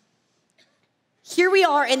 Here we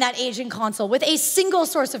are in that agent console with a single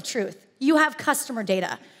source of truth. You have customer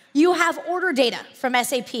data. You have order data from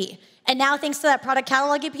SAP. And now, thanks to that product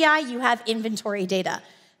catalog API, you have inventory data.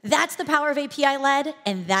 That's the power of API-led,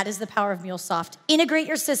 and that is the power of MuleSoft. Integrate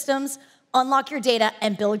your systems, unlock your data,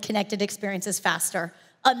 and build connected experiences faster.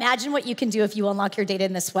 Imagine what you can do if you unlock your data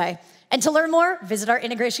in this way. And to learn more, visit our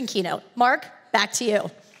integration keynote. Mark, back to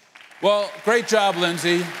you. Well, great job,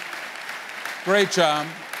 Lindsay. Great job.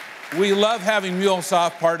 We love having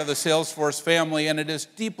MuleSoft part of the Salesforce family, and it has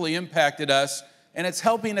deeply impacted us, and it's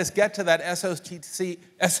helping us get to that SSOT,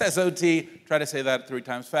 try to say that 3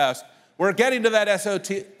 times fast. We're getting to that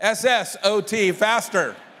SSOT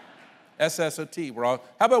faster. SSOT,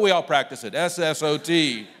 how about we all practice it?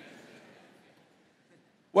 SSOT.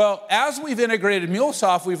 Well, as we've integrated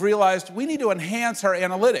MuleSoft, we've realized we need to enhance our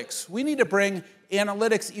analytics. We need to bring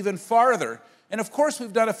analytics even farther. And of course,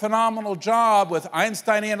 we've done a phenomenal job with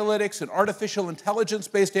Einstein analytics and artificial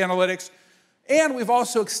intelligence-based analytics. And we've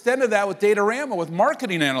also extended that with Datorama, with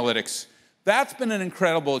marketing analytics. That's been an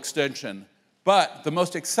incredible extension. But the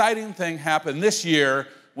most exciting thing happened this year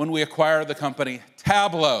when we acquired the company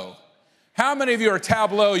Tableau. How many of you are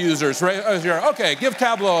Tableau users? Okay, give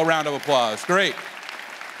Tableau a round of applause. Great.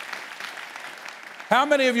 How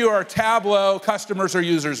many of you are Tableau customers or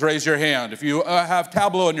users? Raise your hand if you have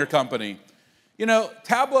Tableau in your company. You know,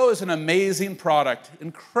 Tableau is an amazing product,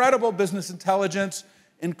 incredible business intelligence,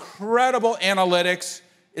 incredible analytics,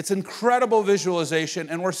 It's incredible visualization,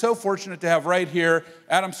 and we're so fortunate to have right here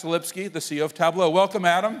Adam Selipsky, the CEO of Tableau. Welcome,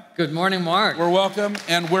 Adam. Good morning, Mark. We're welcome,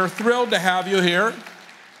 and we're thrilled to have you here.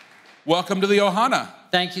 Welcome to the Ohana.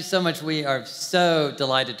 Thank you so much. We are so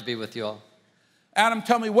delighted to be with you all. Adam,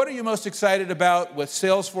 tell me, what are you most excited about with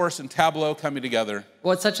Salesforce and Tableau coming together?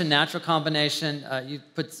 Well, it's such a natural combination. You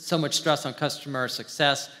put so much stress on customer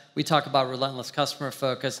success. We talk about relentless customer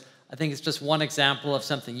focus. I think it's just one example of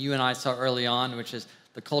something you and I saw early on, which is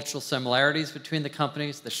the cultural similarities between the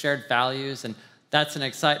companies, the shared values, and that's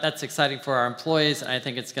exciting for our employees, and I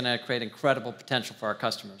think it's going to create incredible potential for our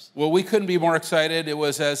customers. Well, we couldn't be more excited. It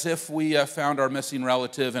was as if we found our missing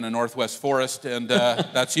relative in a Northwest forest, and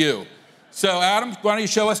that's you. So, Adam, why don't you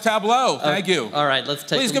show us Tableau? Thank you. All right, let's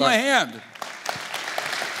take a look. Please give him a hand.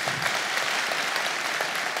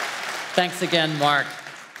 Thanks again, Mark.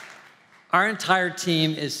 Our entire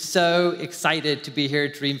team is so excited to be here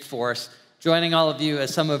at Dreamforce, joining all of you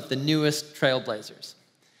as some of the newest Trailblazers.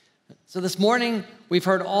 So this morning, we've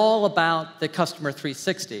heard all about the Customer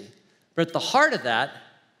 360, but at the heart of that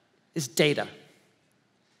is data.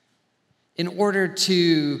 In order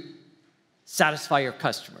to satisfy your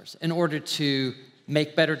customers, in order to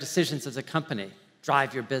make better decisions as a company,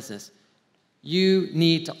 drive your business, you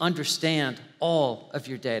need to understand all of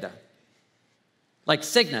your data. Like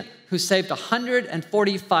Cigna, who saved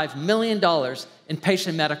 $145 million in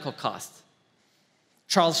patient medical costs.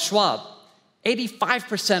 Charles Schwab,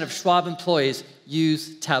 85% of Schwab employees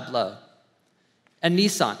use Tableau. And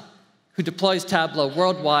Nissan, who deploys Tableau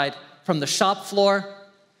worldwide from the shop floor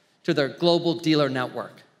to their global dealer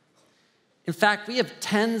network. In fact, we have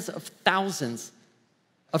tens of thousands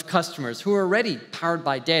of customers who are already powered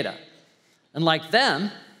by data. And like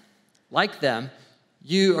them,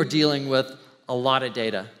 you are dealing with a lot of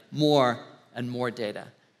data, more and more data.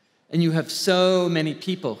 And you have so many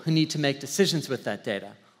people who need to make decisions with that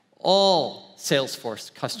data. All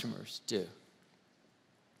Salesforce customers do.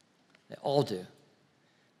 They all do.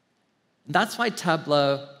 And that's why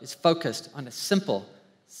Tableau is focused on a simple,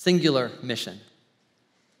 singular mission.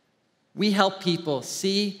 We help people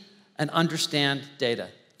see and understand data.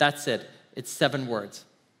 That's it. It's 7 words.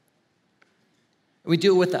 We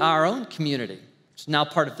do it with our own community, which is now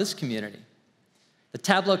part of this community. The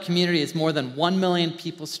Tableau community is more than 1 million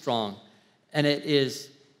people strong, and it is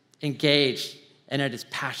engaged, and it is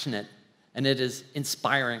passionate, and it is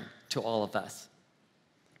inspiring to all of us.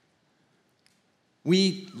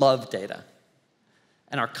 We love data,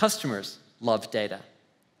 and our customers love data.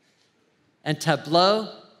 And Tableau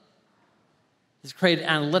has created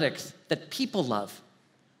analytics that people love.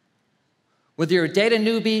 Whether you're a data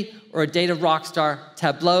newbie or a data rock star,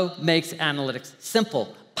 Tableau makes analytics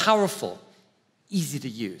simple, powerful, easy to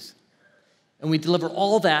use. And we deliver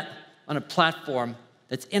all that on a platform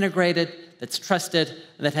that's integrated, that's trusted,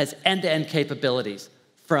 and that has end-to-end capabilities,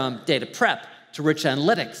 from data prep to rich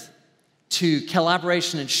analytics to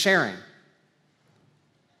collaboration and sharing.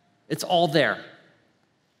 It's all there.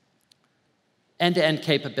 End-to-end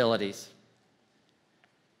capabilities.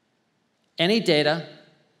 Any data,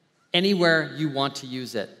 anywhere you want to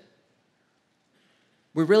use it.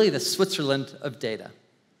 We're really the Switzerland of data.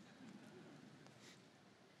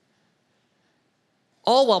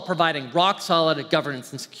 All while providing rock-solid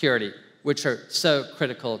governance and security, which are so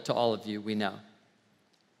critical to all of you, we know.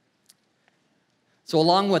 So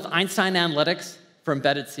along with Einstein Analytics for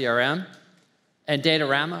embedded CRM and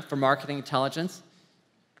Datorama for marketing intelligence,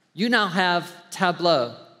 you now have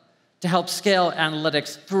Tableau to help scale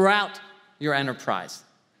analytics throughout your enterprise,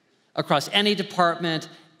 across any department,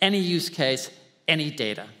 any use case, any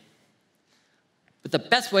data. But the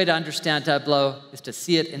best way to understand Tableau is to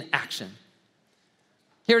see it in action.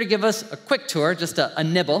 Here to give us a quick tour, just a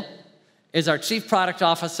nibble, is our Chief Product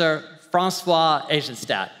Officer, Francois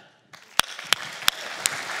Asienstadt.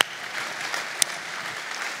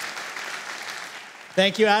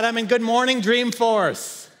 Thank you, Adam, and good morning,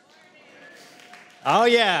 Dreamforce. Oh,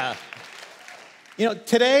 yeah. You know,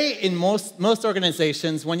 today in most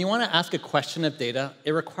organizations, when you want to ask a question of data,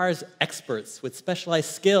 it requires experts with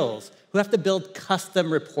specialized skills who have to build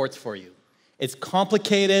custom reports for you. It's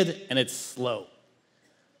complicated and it's slow.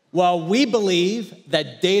 Well, we believe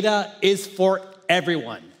that data is for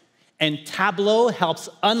everyone, and Tableau helps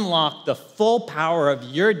unlock the full power of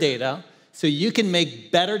your data so you can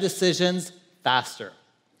make better decisions faster.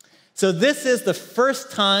 So this is the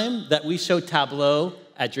first time that we show Tableau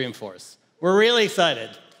at Dreamforce. We're really excited.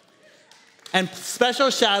 And special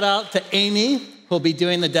shout out to Amy, who'll be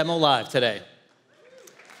doing the demo live today.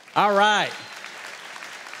 All right.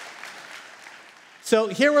 So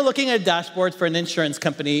here we're looking at a dashboard for an insurance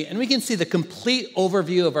company, and we can see the complete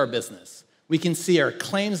overview of our business. We can see our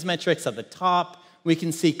claims metrics at the top. We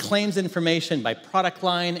can see claims information by product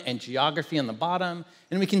line and geography on the bottom.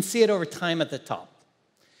 And we can see it over time at the top.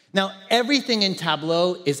 Now, everything in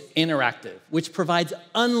Tableau is interactive, which provides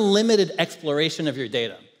unlimited exploration of your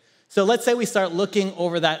data. So let's say we start looking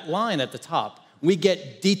over that line at the top. We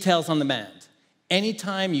get details on demand.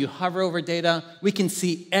 Anytime you hover over data, we can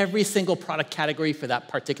see every single product category for that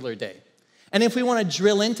particular day. And if we want to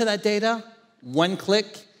drill into that data, one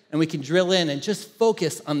click, and we can drill in and just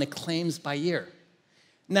focus on the claims by year.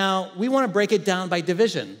 Now, we want to break it down by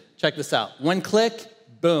division. Check this out. One click,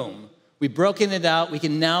 boom. We've broken it out. We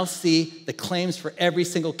can now see the claims for every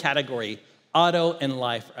single category. Auto and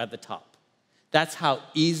life are at the top. That's how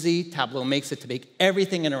easy Tableau makes it to make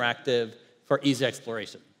everything interactive for easy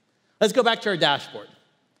exploration. Let's go back to our dashboard.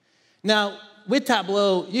 Now, with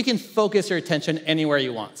Tableau, you can focus your attention anywhere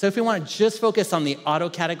you want. So if you want to just focus on the auto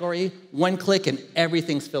category, one click and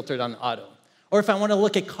everything's filtered on auto. Or if I want to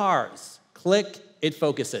look at cars, click, it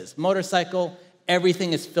focuses. Motorcycle,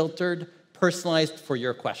 everything is filtered, personalized for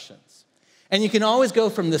your questions. And you can always go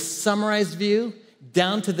from the summarized view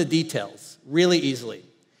down to the details really easily.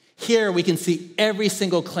 Here, we can see every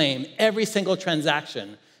single claim, every single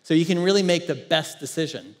transaction, so you can really make the best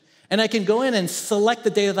decision. And I can go in and select the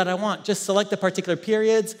data that I want. Just select the particular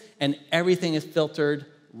periods, and everything is filtered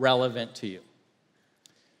relevant to you.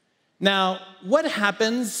 Now, what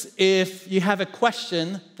happens if you have a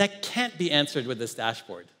question that can't be answered with this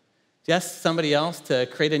dashboard? Do you ask somebody else to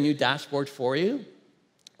create a new dashboard for you?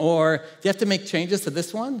 Or do you have to make changes to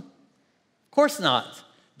this one? Of course not.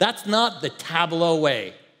 That's not the Tableau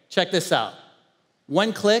way. Check this out.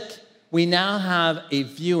 One click, we now have a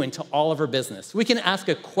view into all of our business. We can ask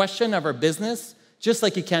a question of our business just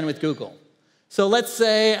like you can with Google. So let's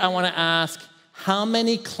say I want to ask, how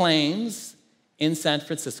many claims in San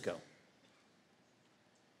Francisco?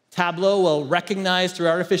 Tableau will recognize through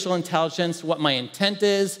artificial intelligence what my intent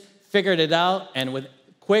is, figured it out, and with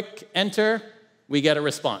quick enter, we get a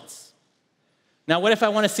response. Now, what if I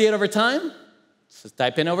want to see it over time? Just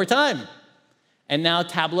type in over time. And now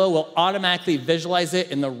Tableau will automatically visualize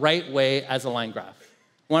it in the right way as a line graph.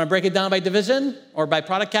 Want to break it down by division or by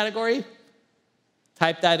product category?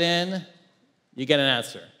 Type that in, you get an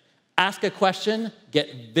answer. Ask a question,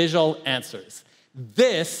 get visual answers.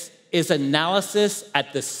 This is analysis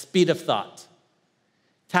at the speed of thought.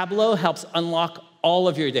 Tableau helps unlock all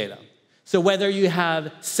of your data. So whether you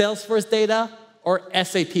have Salesforce data or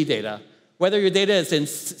SAP data, whether your data is in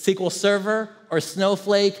SQL Server or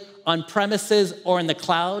Snowflake, on premises or in the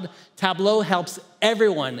cloud, Tableau helps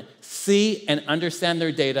everyone see and understand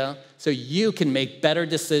their data so you can make better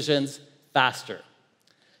decisions faster.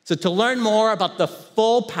 So to learn more about the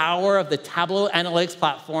full power of the Tableau Analytics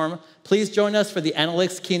platform, please join us for the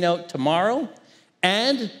Analytics Keynote tomorrow.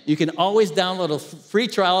 And you can always download a free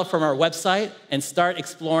trial from our website and start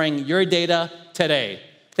exploring your data today.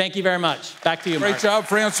 Thank you very much. Back to you, Marc. Great job,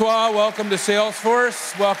 Francois. Welcome to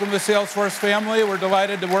Salesforce. Welcome to the Salesforce family. We're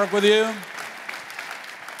delighted to work with you.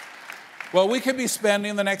 Well, we could be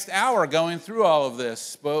spending the next hour going through all of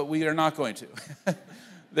this, but we are not going to.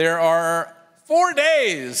 There are 4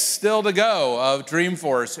 days still to go of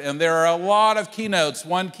Dreamforce, and there are a lot of keynotes,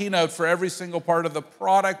 one keynote for every single part of the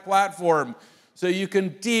product platform, so you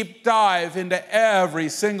can deep dive into every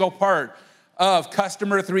single part of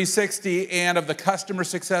Customer 360 and of the customer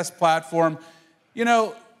success platform. You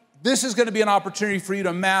know, this is going to be an opportunity for you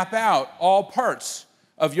to map out all parts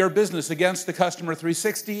of your business against the Customer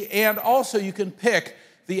 360, and also you can pick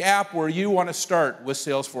the app where you want to start with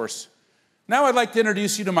Salesforce. Now I'd like to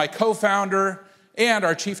introduce you to my co-founder and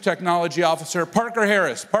our Chief Technology Officer, Parker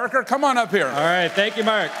Harris. Parker, come on up here. All right, thank you,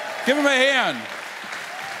 Marc. Give him a hand.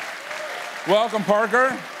 Welcome,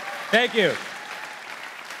 Parker. Thank you.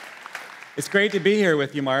 It's great to be here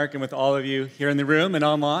with you, Marc, and with all of you here in the room and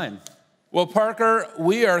online. Well, Parker,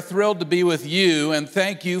 we are thrilled to be with you, and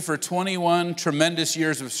thank you for 21 tremendous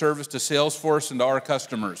years of service to Salesforce and to our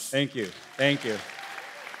customers. Thank you. Thank you.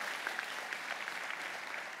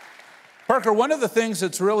 Parker, one of the things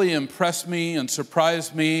that's really impressed me and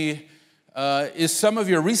surprised me is some of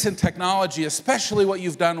your recent technology, especially what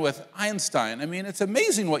you've done with Einstein. I mean, it's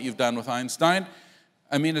amazing what you've done with Einstein.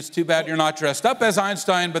 I mean, it's too bad you're not dressed up as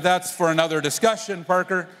Einstein, but that's for another discussion,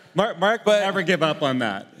 Parker. Marc will never give up on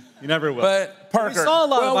that. You never will. But Parker, we saw a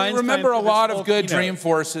lot of Einstein, remember a lot of good keynote.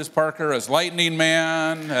 Dreamforces, Parker, as Lightning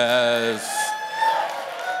Man, as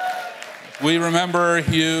we remember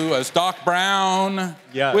you as Doc Brown.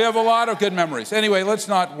 Yeah. We have a lot of good memories. Anyway, let's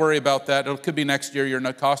not worry about that. It could be next year you're in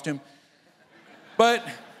a costume. But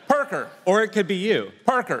Parker. Or it could be you.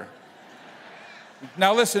 Parker.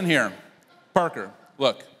 Now listen here. Parker,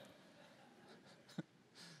 look.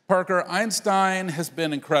 Parker, Einstein has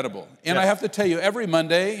been incredible. And I have to tell you, every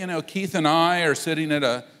Monday, Keith and I are sitting at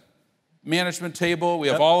a management table. We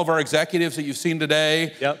have all of our executives that you've seen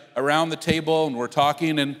today around the table, and we're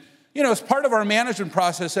talking. And, as part of our management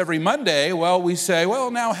process every Monday, we say,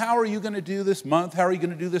 now how are you going to do this month? How are you going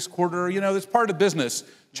to do this quarter? It's part of business,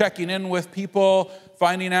 checking in with people,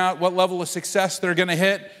 finding out what level of success they're going to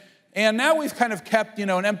hit. And now we've kind of kept,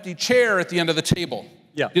 an empty chair at the end of the table.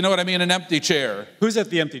 Yeah. You know what I mean? An empty chair. Who's at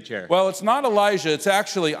the empty chair? Well, it's not Elijah, it's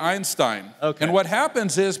actually Einstein. Okay. And what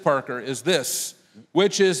happens is, Parker, is this,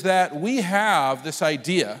 which is that we have this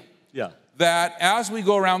idea that as we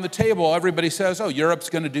go around the table, everybody says, Europe's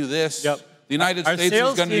going to do this. Yep. The United States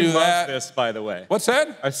is going to do that. Our sales team loves this, by the way. What's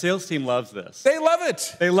that? Our sales team loves this. They love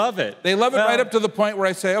it. They love it. They love it right up to the point where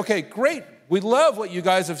I say, okay, great. We love what you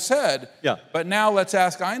guys have said. Yeah. But now let's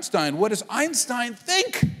ask Einstein, what does Einstein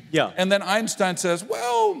think? Yeah. And then Einstein says,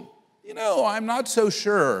 I'm not so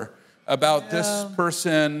sure about this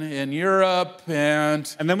person in Europe. And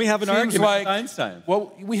then we have an argument with Einstein.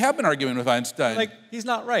 Well, we have been arguing with Einstein. He's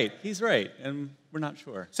not right. He's right. And we're not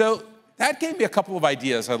sure. So that gave me a couple of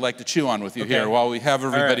ideas I'd like to chew on with you here while we have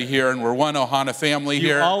everybody here and we're one Ohana family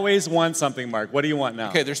here. You always want something, Mark. What do you want now?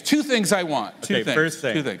 Okay, there's two things I want. Two things. First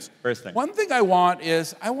thing. Two things. First thing. One thing I want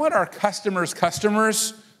is I want our customers,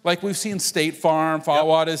 like we've seen State Farm,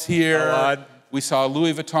 Fawad is here. Fawad. We saw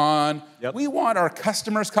Louis Vuitton. Yep. We want our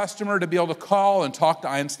customer to be able to call and talk to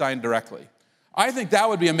Einstein directly. I think that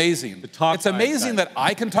would be amazing. It's amazing that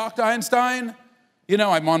I can talk to Einstein.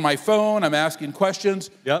 I'm on my phone, I'm asking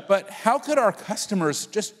questions. Yep. But how could our customers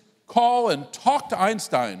just call and talk to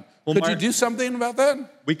Einstein? Could you do something about that?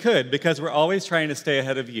 We could, because we're always trying to stay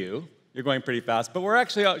ahead of you. You're going pretty fast. But we're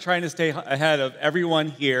actually trying to stay ahead of everyone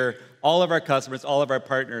here, all of our customers, all of our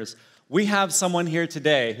partners. We have someone here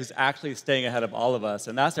today who's actually staying ahead of all of us,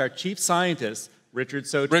 and that's our chief scientist, Richard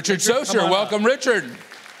Socher. Richard Socher, welcome, Richard.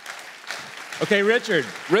 Okay, Richard.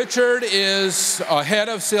 Richard is head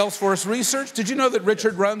of Salesforce Research. Did you know that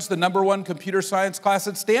Richard runs the #1 computer science class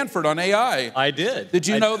at Stanford on AI? I did. Did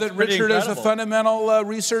you know that Richard is a fundamental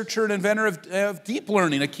researcher and inventor of deep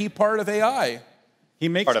learning, a key part of AI? He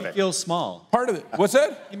makes me feel small. Part of it. What's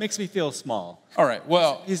that? He makes me feel small. All right,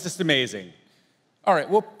 well. He's just amazing. All right,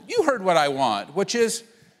 well, you heard what I want, which is,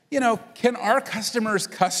 can our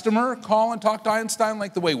customer call and talk to Einstein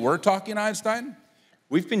like the way we're talking to Einstein?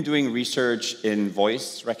 We've been doing research in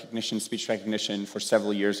voice recognition, speech recognition for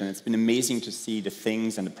several years, and it's been amazing to see the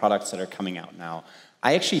things and the products that are coming out now.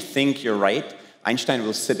 I actually think you're right. Einstein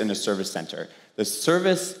will sit in a service center. The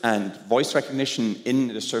service and voice recognition in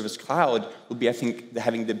the Service Cloud will be, I think,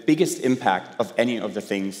 having the biggest impact of any of the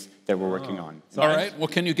things that we're working on. All right. Well,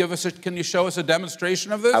 can you show us a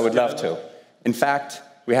demonstration of this? I would love to. In fact,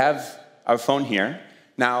 we have our phone here.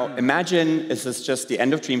 Now, imagine this is just the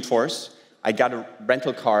end of Dreamforce. I got a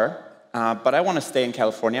rental car, but I want to stay in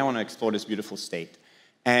California. I want to explore this beautiful state.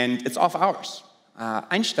 And it's off hours.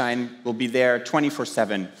 Einstein will be there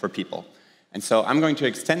 24/7 for people. And so I'm going to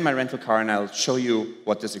extend my rental car, and I'll show you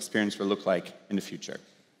what this experience will look like in the future.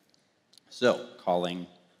 So, calling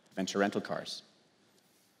Adventure Rental Cars.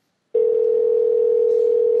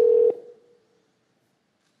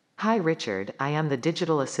 Hi, Richard. I am the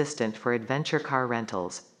digital assistant for Adventure Car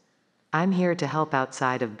Rentals. I'm here to help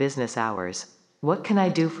outside of business hours. What can I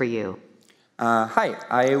do for you? Hi,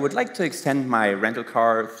 I would like to extend my rental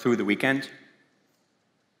car through the weekend.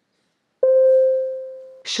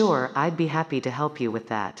 Sure, I'd be happy to help you with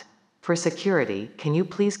that. For security, can you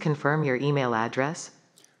please confirm your email address?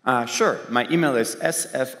 Sure. My email is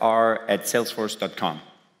sfr@salesforce.com.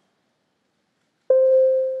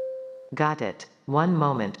 Got it. One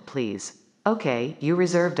moment, please. Okay, you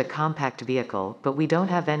reserved a compact vehicle, but we don't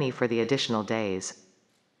have any for the additional days.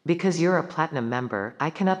 Because you're a platinum member, I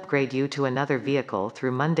can upgrade you to another vehicle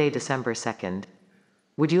through Monday, December 2nd.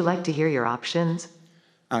 Would you like to hear your options?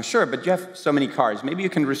 Sure, but you have so many cars. Maybe you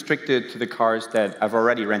can restrict it to the cars that I've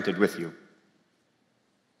already rented with you.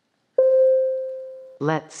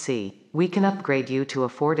 Let's see. We can upgrade you to a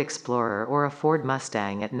Ford Explorer or a Ford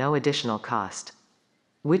Mustang at no additional cost.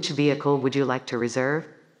 Which vehicle would you like to reserve?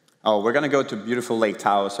 Oh, we're going to go to beautiful Lake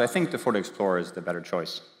Tahoe, so I think the Ford Explorer is the better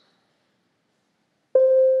choice.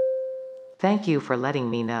 Thank you for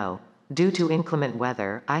letting me know. Due to inclement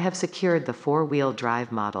weather, I have secured the 4-wheel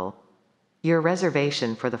drive model. Your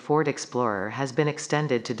reservation for the Ford Explorer has been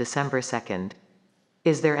extended to December 2nd.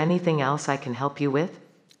 Is there anything else I can help you with?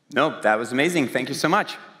 No, that was amazing. Thank you so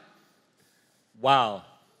much. Wow.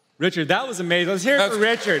 Richard, that was amazing. Let's hear it for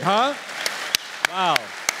Richard, huh? Wow.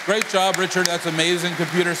 Great job, Richard. That's amazing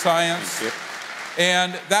computer science.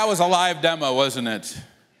 And that was a live demo, wasn't it?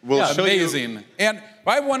 We'll show you. Amazing. And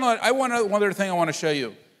I have one other thing I want to show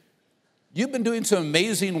you. You've been doing some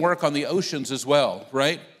amazing work on the oceans as well,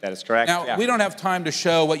 right? That is correct. Now, we don't have time to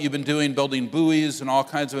show what you've been doing, building buoys and all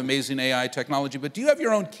kinds of amazing AI technology, but do you have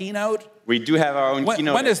your own keynote? We do have our own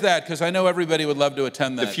keynote. When is that? Because I know everybody would love to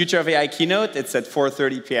attend that. The Future of AI keynote, it's at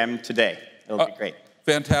 4:30 p.m. today. It'll be great.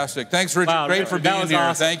 Fantastic. Thanks, Richard. Wow, great for being here.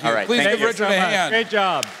 Awesome. Thank you. All right, Please give Richard a hand. Great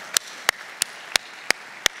job.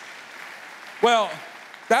 Well,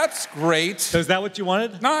 that's great. So is that what you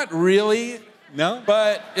wanted? Not really. No?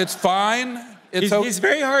 But it's fine. He's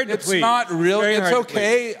very hard to please. It's not really. It's hard to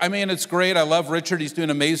okay. I mean, it's great. I love Richard. He's doing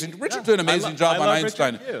amazing. Richard's doing an amazing job on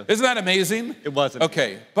Einstein. Isn't that amazing? It wasn't.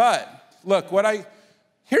 Okay, but look,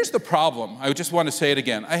 here's the problem. I just want to say it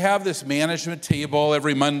again. I have this management table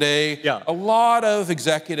every Monday. Yeah. A lot of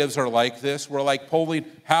executives are like this. We're like polling,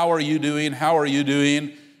 how are you doing? How are you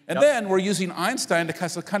doing? And then we're using Einstein to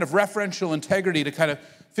kind of referential integrity to kind of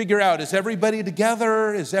figure out, is everybody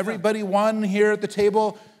together? Is everybody one here at the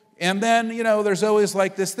table? And then, there's always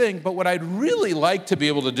like this thing. But what I'd really like to be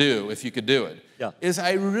able to do, if you could do it, is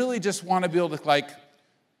I really just want to be able to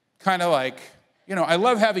I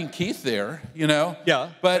love having Keith there, Yeah,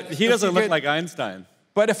 but he doesn't look like Einstein.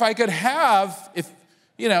 But if I could have,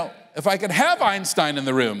 Einstein in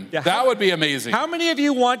the room, that would be amazing. How many of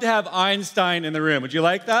you want to have Einstein in the room? Would you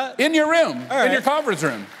like that? In your room, all right. in your conference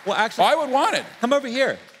room. Well, actually, I would want it. Come over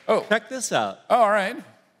here. Oh, check this out. Oh, all right.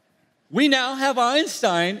 We now have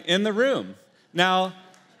Einstein in the room. Now,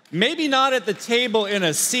 maybe not at the table in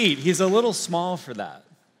a seat. He's a little small for that.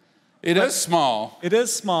 It is small. It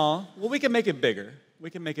is small. Well, we can make it bigger.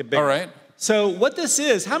 All right. So what this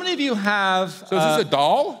is, how many of you have... So is this a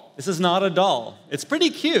doll? This is not a doll. It's pretty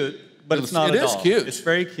cute, but it's not a doll. It is cute. It's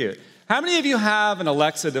very cute. How many of you have an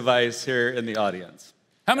Alexa device here in the audience?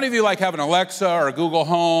 How many of you have an Alexa or Google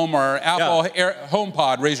Home or Apple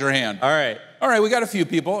HomePod? Raise your hand. All right. All right, we got a few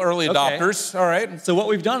people, early adopters. All right. So what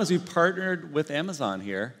we've done is we've partnered with Amazon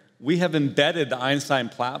here. We have embedded the Einstein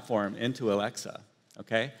platform into Alexa,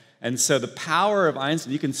 okay? And so the power of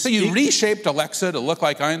Einstein, you can So you reshaped Alexa to look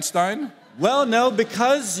like Einstein? Well, no,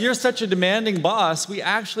 because you're such a demanding boss, we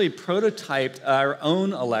actually prototyped our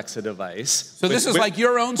own Alexa device. So this is like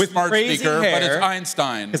your own smart speaker, but it's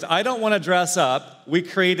Einstein. Because I don't want to dress up, we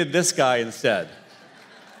created this guy instead.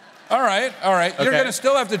 All right, all right. Okay. You're going to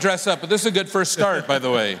still have to dress up, but this is a good first start, by the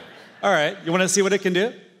way. All right, you want to see what it can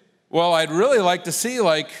do? Well, I'd really like to see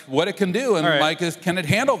what it can do, and can it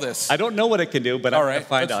handle this? I don't know what it can do, but I'm going to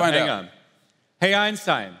find out. Hang on. Hey,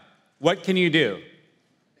 Einstein, what can you do?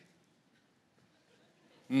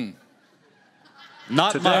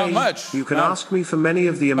 Not much. You can ask me for many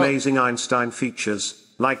of the amazing Einstein features,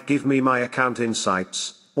 like give me my account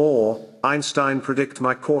insights, or Einstein predict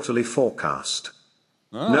my quarterly forecast.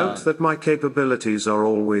 Note that my capabilities are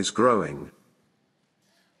always growing.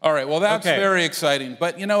 All right, well, that's very exciting.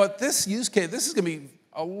 But you know what? This use case, this is going to be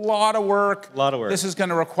a lot of work. A lot of work. This is going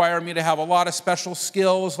to require me to have a lot of special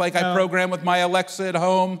skills, like I program with my Alexa at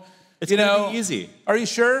home. It's going to be easy. Are you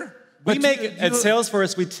sure? At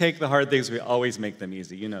Salesforce, we take the hard things, we always make them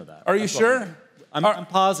easy. You know that. Are you sure? I'm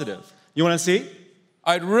positive. You want to see?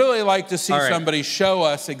 I'd really like to see somebody show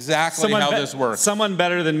us exactly how this works. Someone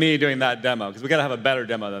better than me doing that demo, because we got to have a better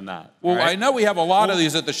demo than that. Well, I know we have a lot of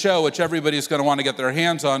these at the show, which everybody's going to want to get their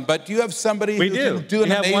hands on, but do you have somebody who can do an amazing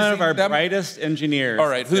demo? We have one of our brightest engineers. All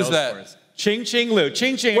right, who's that? Ching Ching Lu.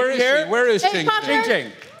 Ching Ching, where is she? Where is Ching Ching? Ching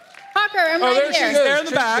Ching. Parker, I'm right there here. She is. There in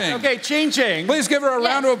the Ching back. Ching. Okay, Ching Ching. Please give her a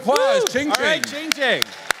round of applause. Ching Ching. All right, Ching Ching.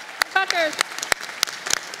 Parker.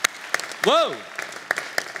 Whoa.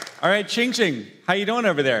 All right, Ching Ching. How you doing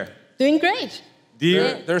over there? Doing great.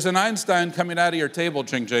 There's an Einstein coming out of your table,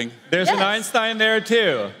 Ching Ching. There's an Einstein there,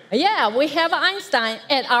 too. Yeah, we have Einstein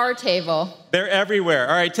at our table. They're everywhere.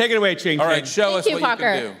 All right, take it away, Ching Ching. All right, show us what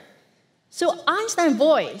Parker. you can do. So Einstein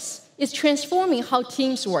Voice is transforming how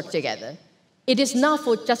teams work together. It is not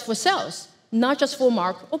just for sales, not just for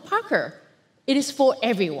Mark or Parker. It is for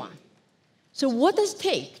everyone. So what does it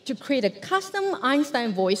take to create a custom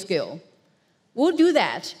Einstein Voice skill? We'll do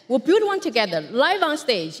that. We'll build one together, live on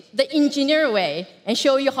stage, the engineer way, and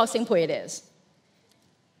show you how simple it is.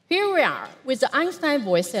 Here we are with the Einstein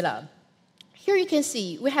Voice setup. Here you can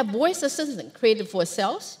see we have voice assistant created for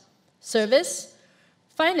sales, service,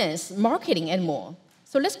 finance, marketing, and more.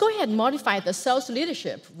 So let's go ahead and modify the sales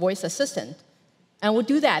leadership voice assistant. And we'll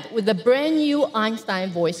do that with the brand new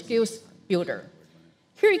Einstein Voice Skills Builder.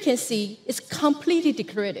 Here you can see it's completely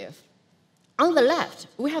declarative. On the left,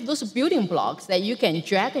 we have those building blocks that you can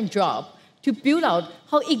drag and drop to build out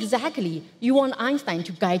how exactly you want Einstein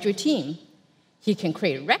to guide your team. He can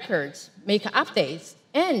create records, make updates,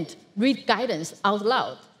 and read guidance out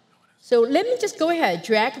loud. So let me just go ahead,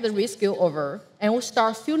 drag the read skill over, and we'll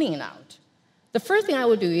start filling it out. The first thing I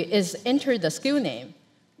will do is enter the skill name,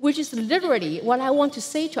 which is literally what I want to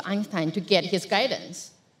say to Einstein to get his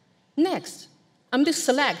guidance. Next, I'm going to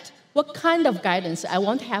select what kind of guidance I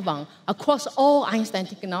want to have on across all Einstein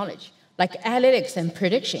technology, like analytics and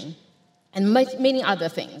prediction, and many other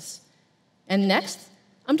things. And next,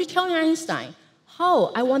 I'm just telling Einstein how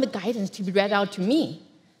I want the guidance to be read out to me.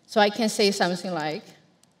 So I can say something like,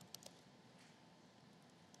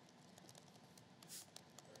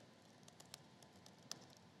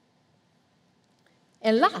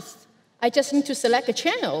 and last, I just need to select a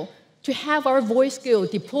channel to have our voice skill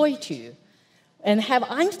deployed to, and have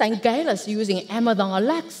Einstein guide us using Amazon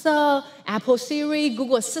Alexa, Apple Siri,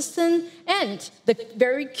 Google Assistant, and the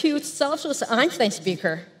very cute Salesforce Einstein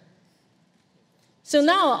speaker. So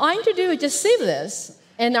now all I need to do is just save this,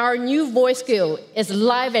 and our new voice skill is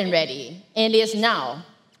live and ready, and it is now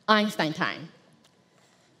Einstein time.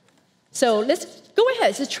 So let's go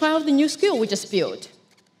ahead, let's try out the new skill we just built.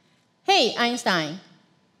 Hey, Einstein,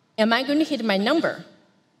 am I going to hit my number?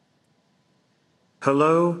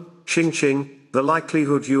 Hello, Ching Ching. The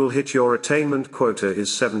likelihood you'll hit your attainment quota is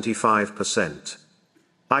 75%.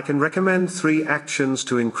 I can recommend 3 actions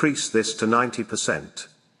to increase this to 90%.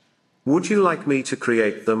 Would you like me to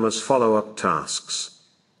create them as follow-up tasks?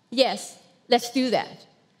 Yes, let's do that.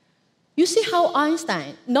 You see how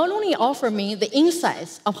Einstein not only offered me the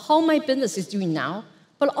insights of how my business is doing now,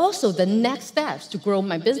 but also the next steps to grow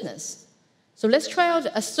my business. So let's try out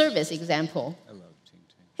a service example.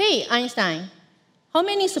 Hey, Einstein, how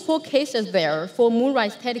many support cases there for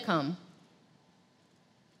Moonrise Telecom?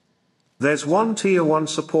 There's one Tier 1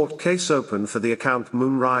 support case open for the account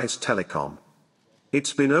Moonrise Telecom.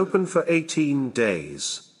 It's been open for 18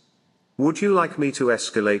 days. Would you like me to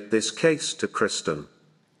escalate this case to Kristen?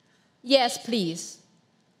 Yes, please.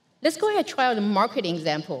 Let's go ahead and try out a marketing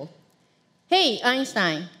example. Hey,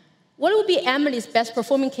 Einstein, what will be Emily's best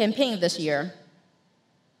performing campaign this year?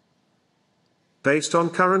 Based on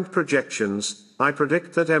current projections, I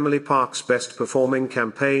predict that Emily Park's best performing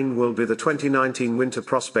campaign will be the 2019 Winter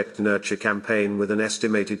Prospect Nurture campaign with an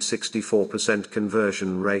estimated 64%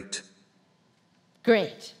 conversion rate.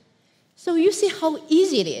 Great. So you see how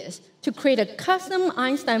easy it is to create a custom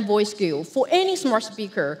Einstein voice skill for any smart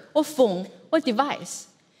speaker or phone or device,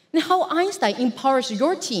 and how Einstein empowers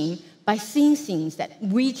your team by seeing things that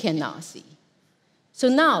we cannot see. So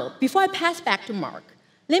now, before I pass back to Mark,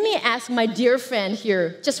 let me ask my dear friend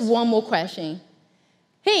here just one more question.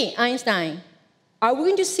 Hey, Einstein, are we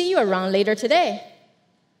going to see you around later today?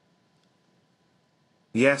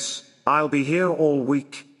 Yes, I'll be here all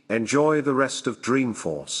week. Enjoy the rest of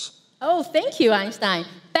Dreamforce. Oh, thank you, Einstein.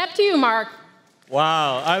 Back to you, Mark.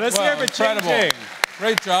 Wow. Let's hear it for incredible. Ching.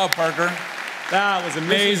 Great job, Parker. That was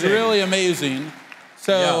amazing. This is really amazing.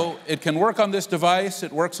 So it can work on this device.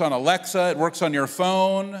 It works on Alexa. It works on your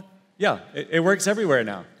phone. Yeah, it works everywhere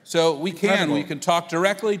now. So we can talk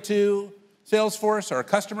directly to Salesforce. Our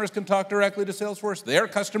customers can talk directly to Salesforce. Their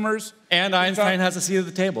customers. And Einstein has a seat at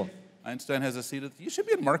the table. Einstein has a seat at the... You should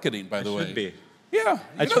be in marketing, by the way. Should be. Yeah.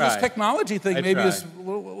 This technology thing maybe is,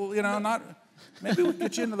 not... Maybe we'll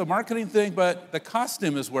get you into the marketing thing, but the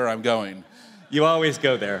costume is where I'm going. You always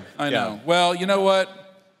go there. I know. Well, you know what?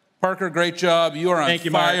 Parker, great job. You are on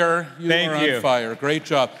fire. Thank you. On fire. Great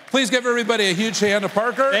job. Please give everybody a huge hand to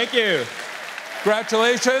Parker. Thank you.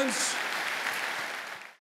 Congratulations.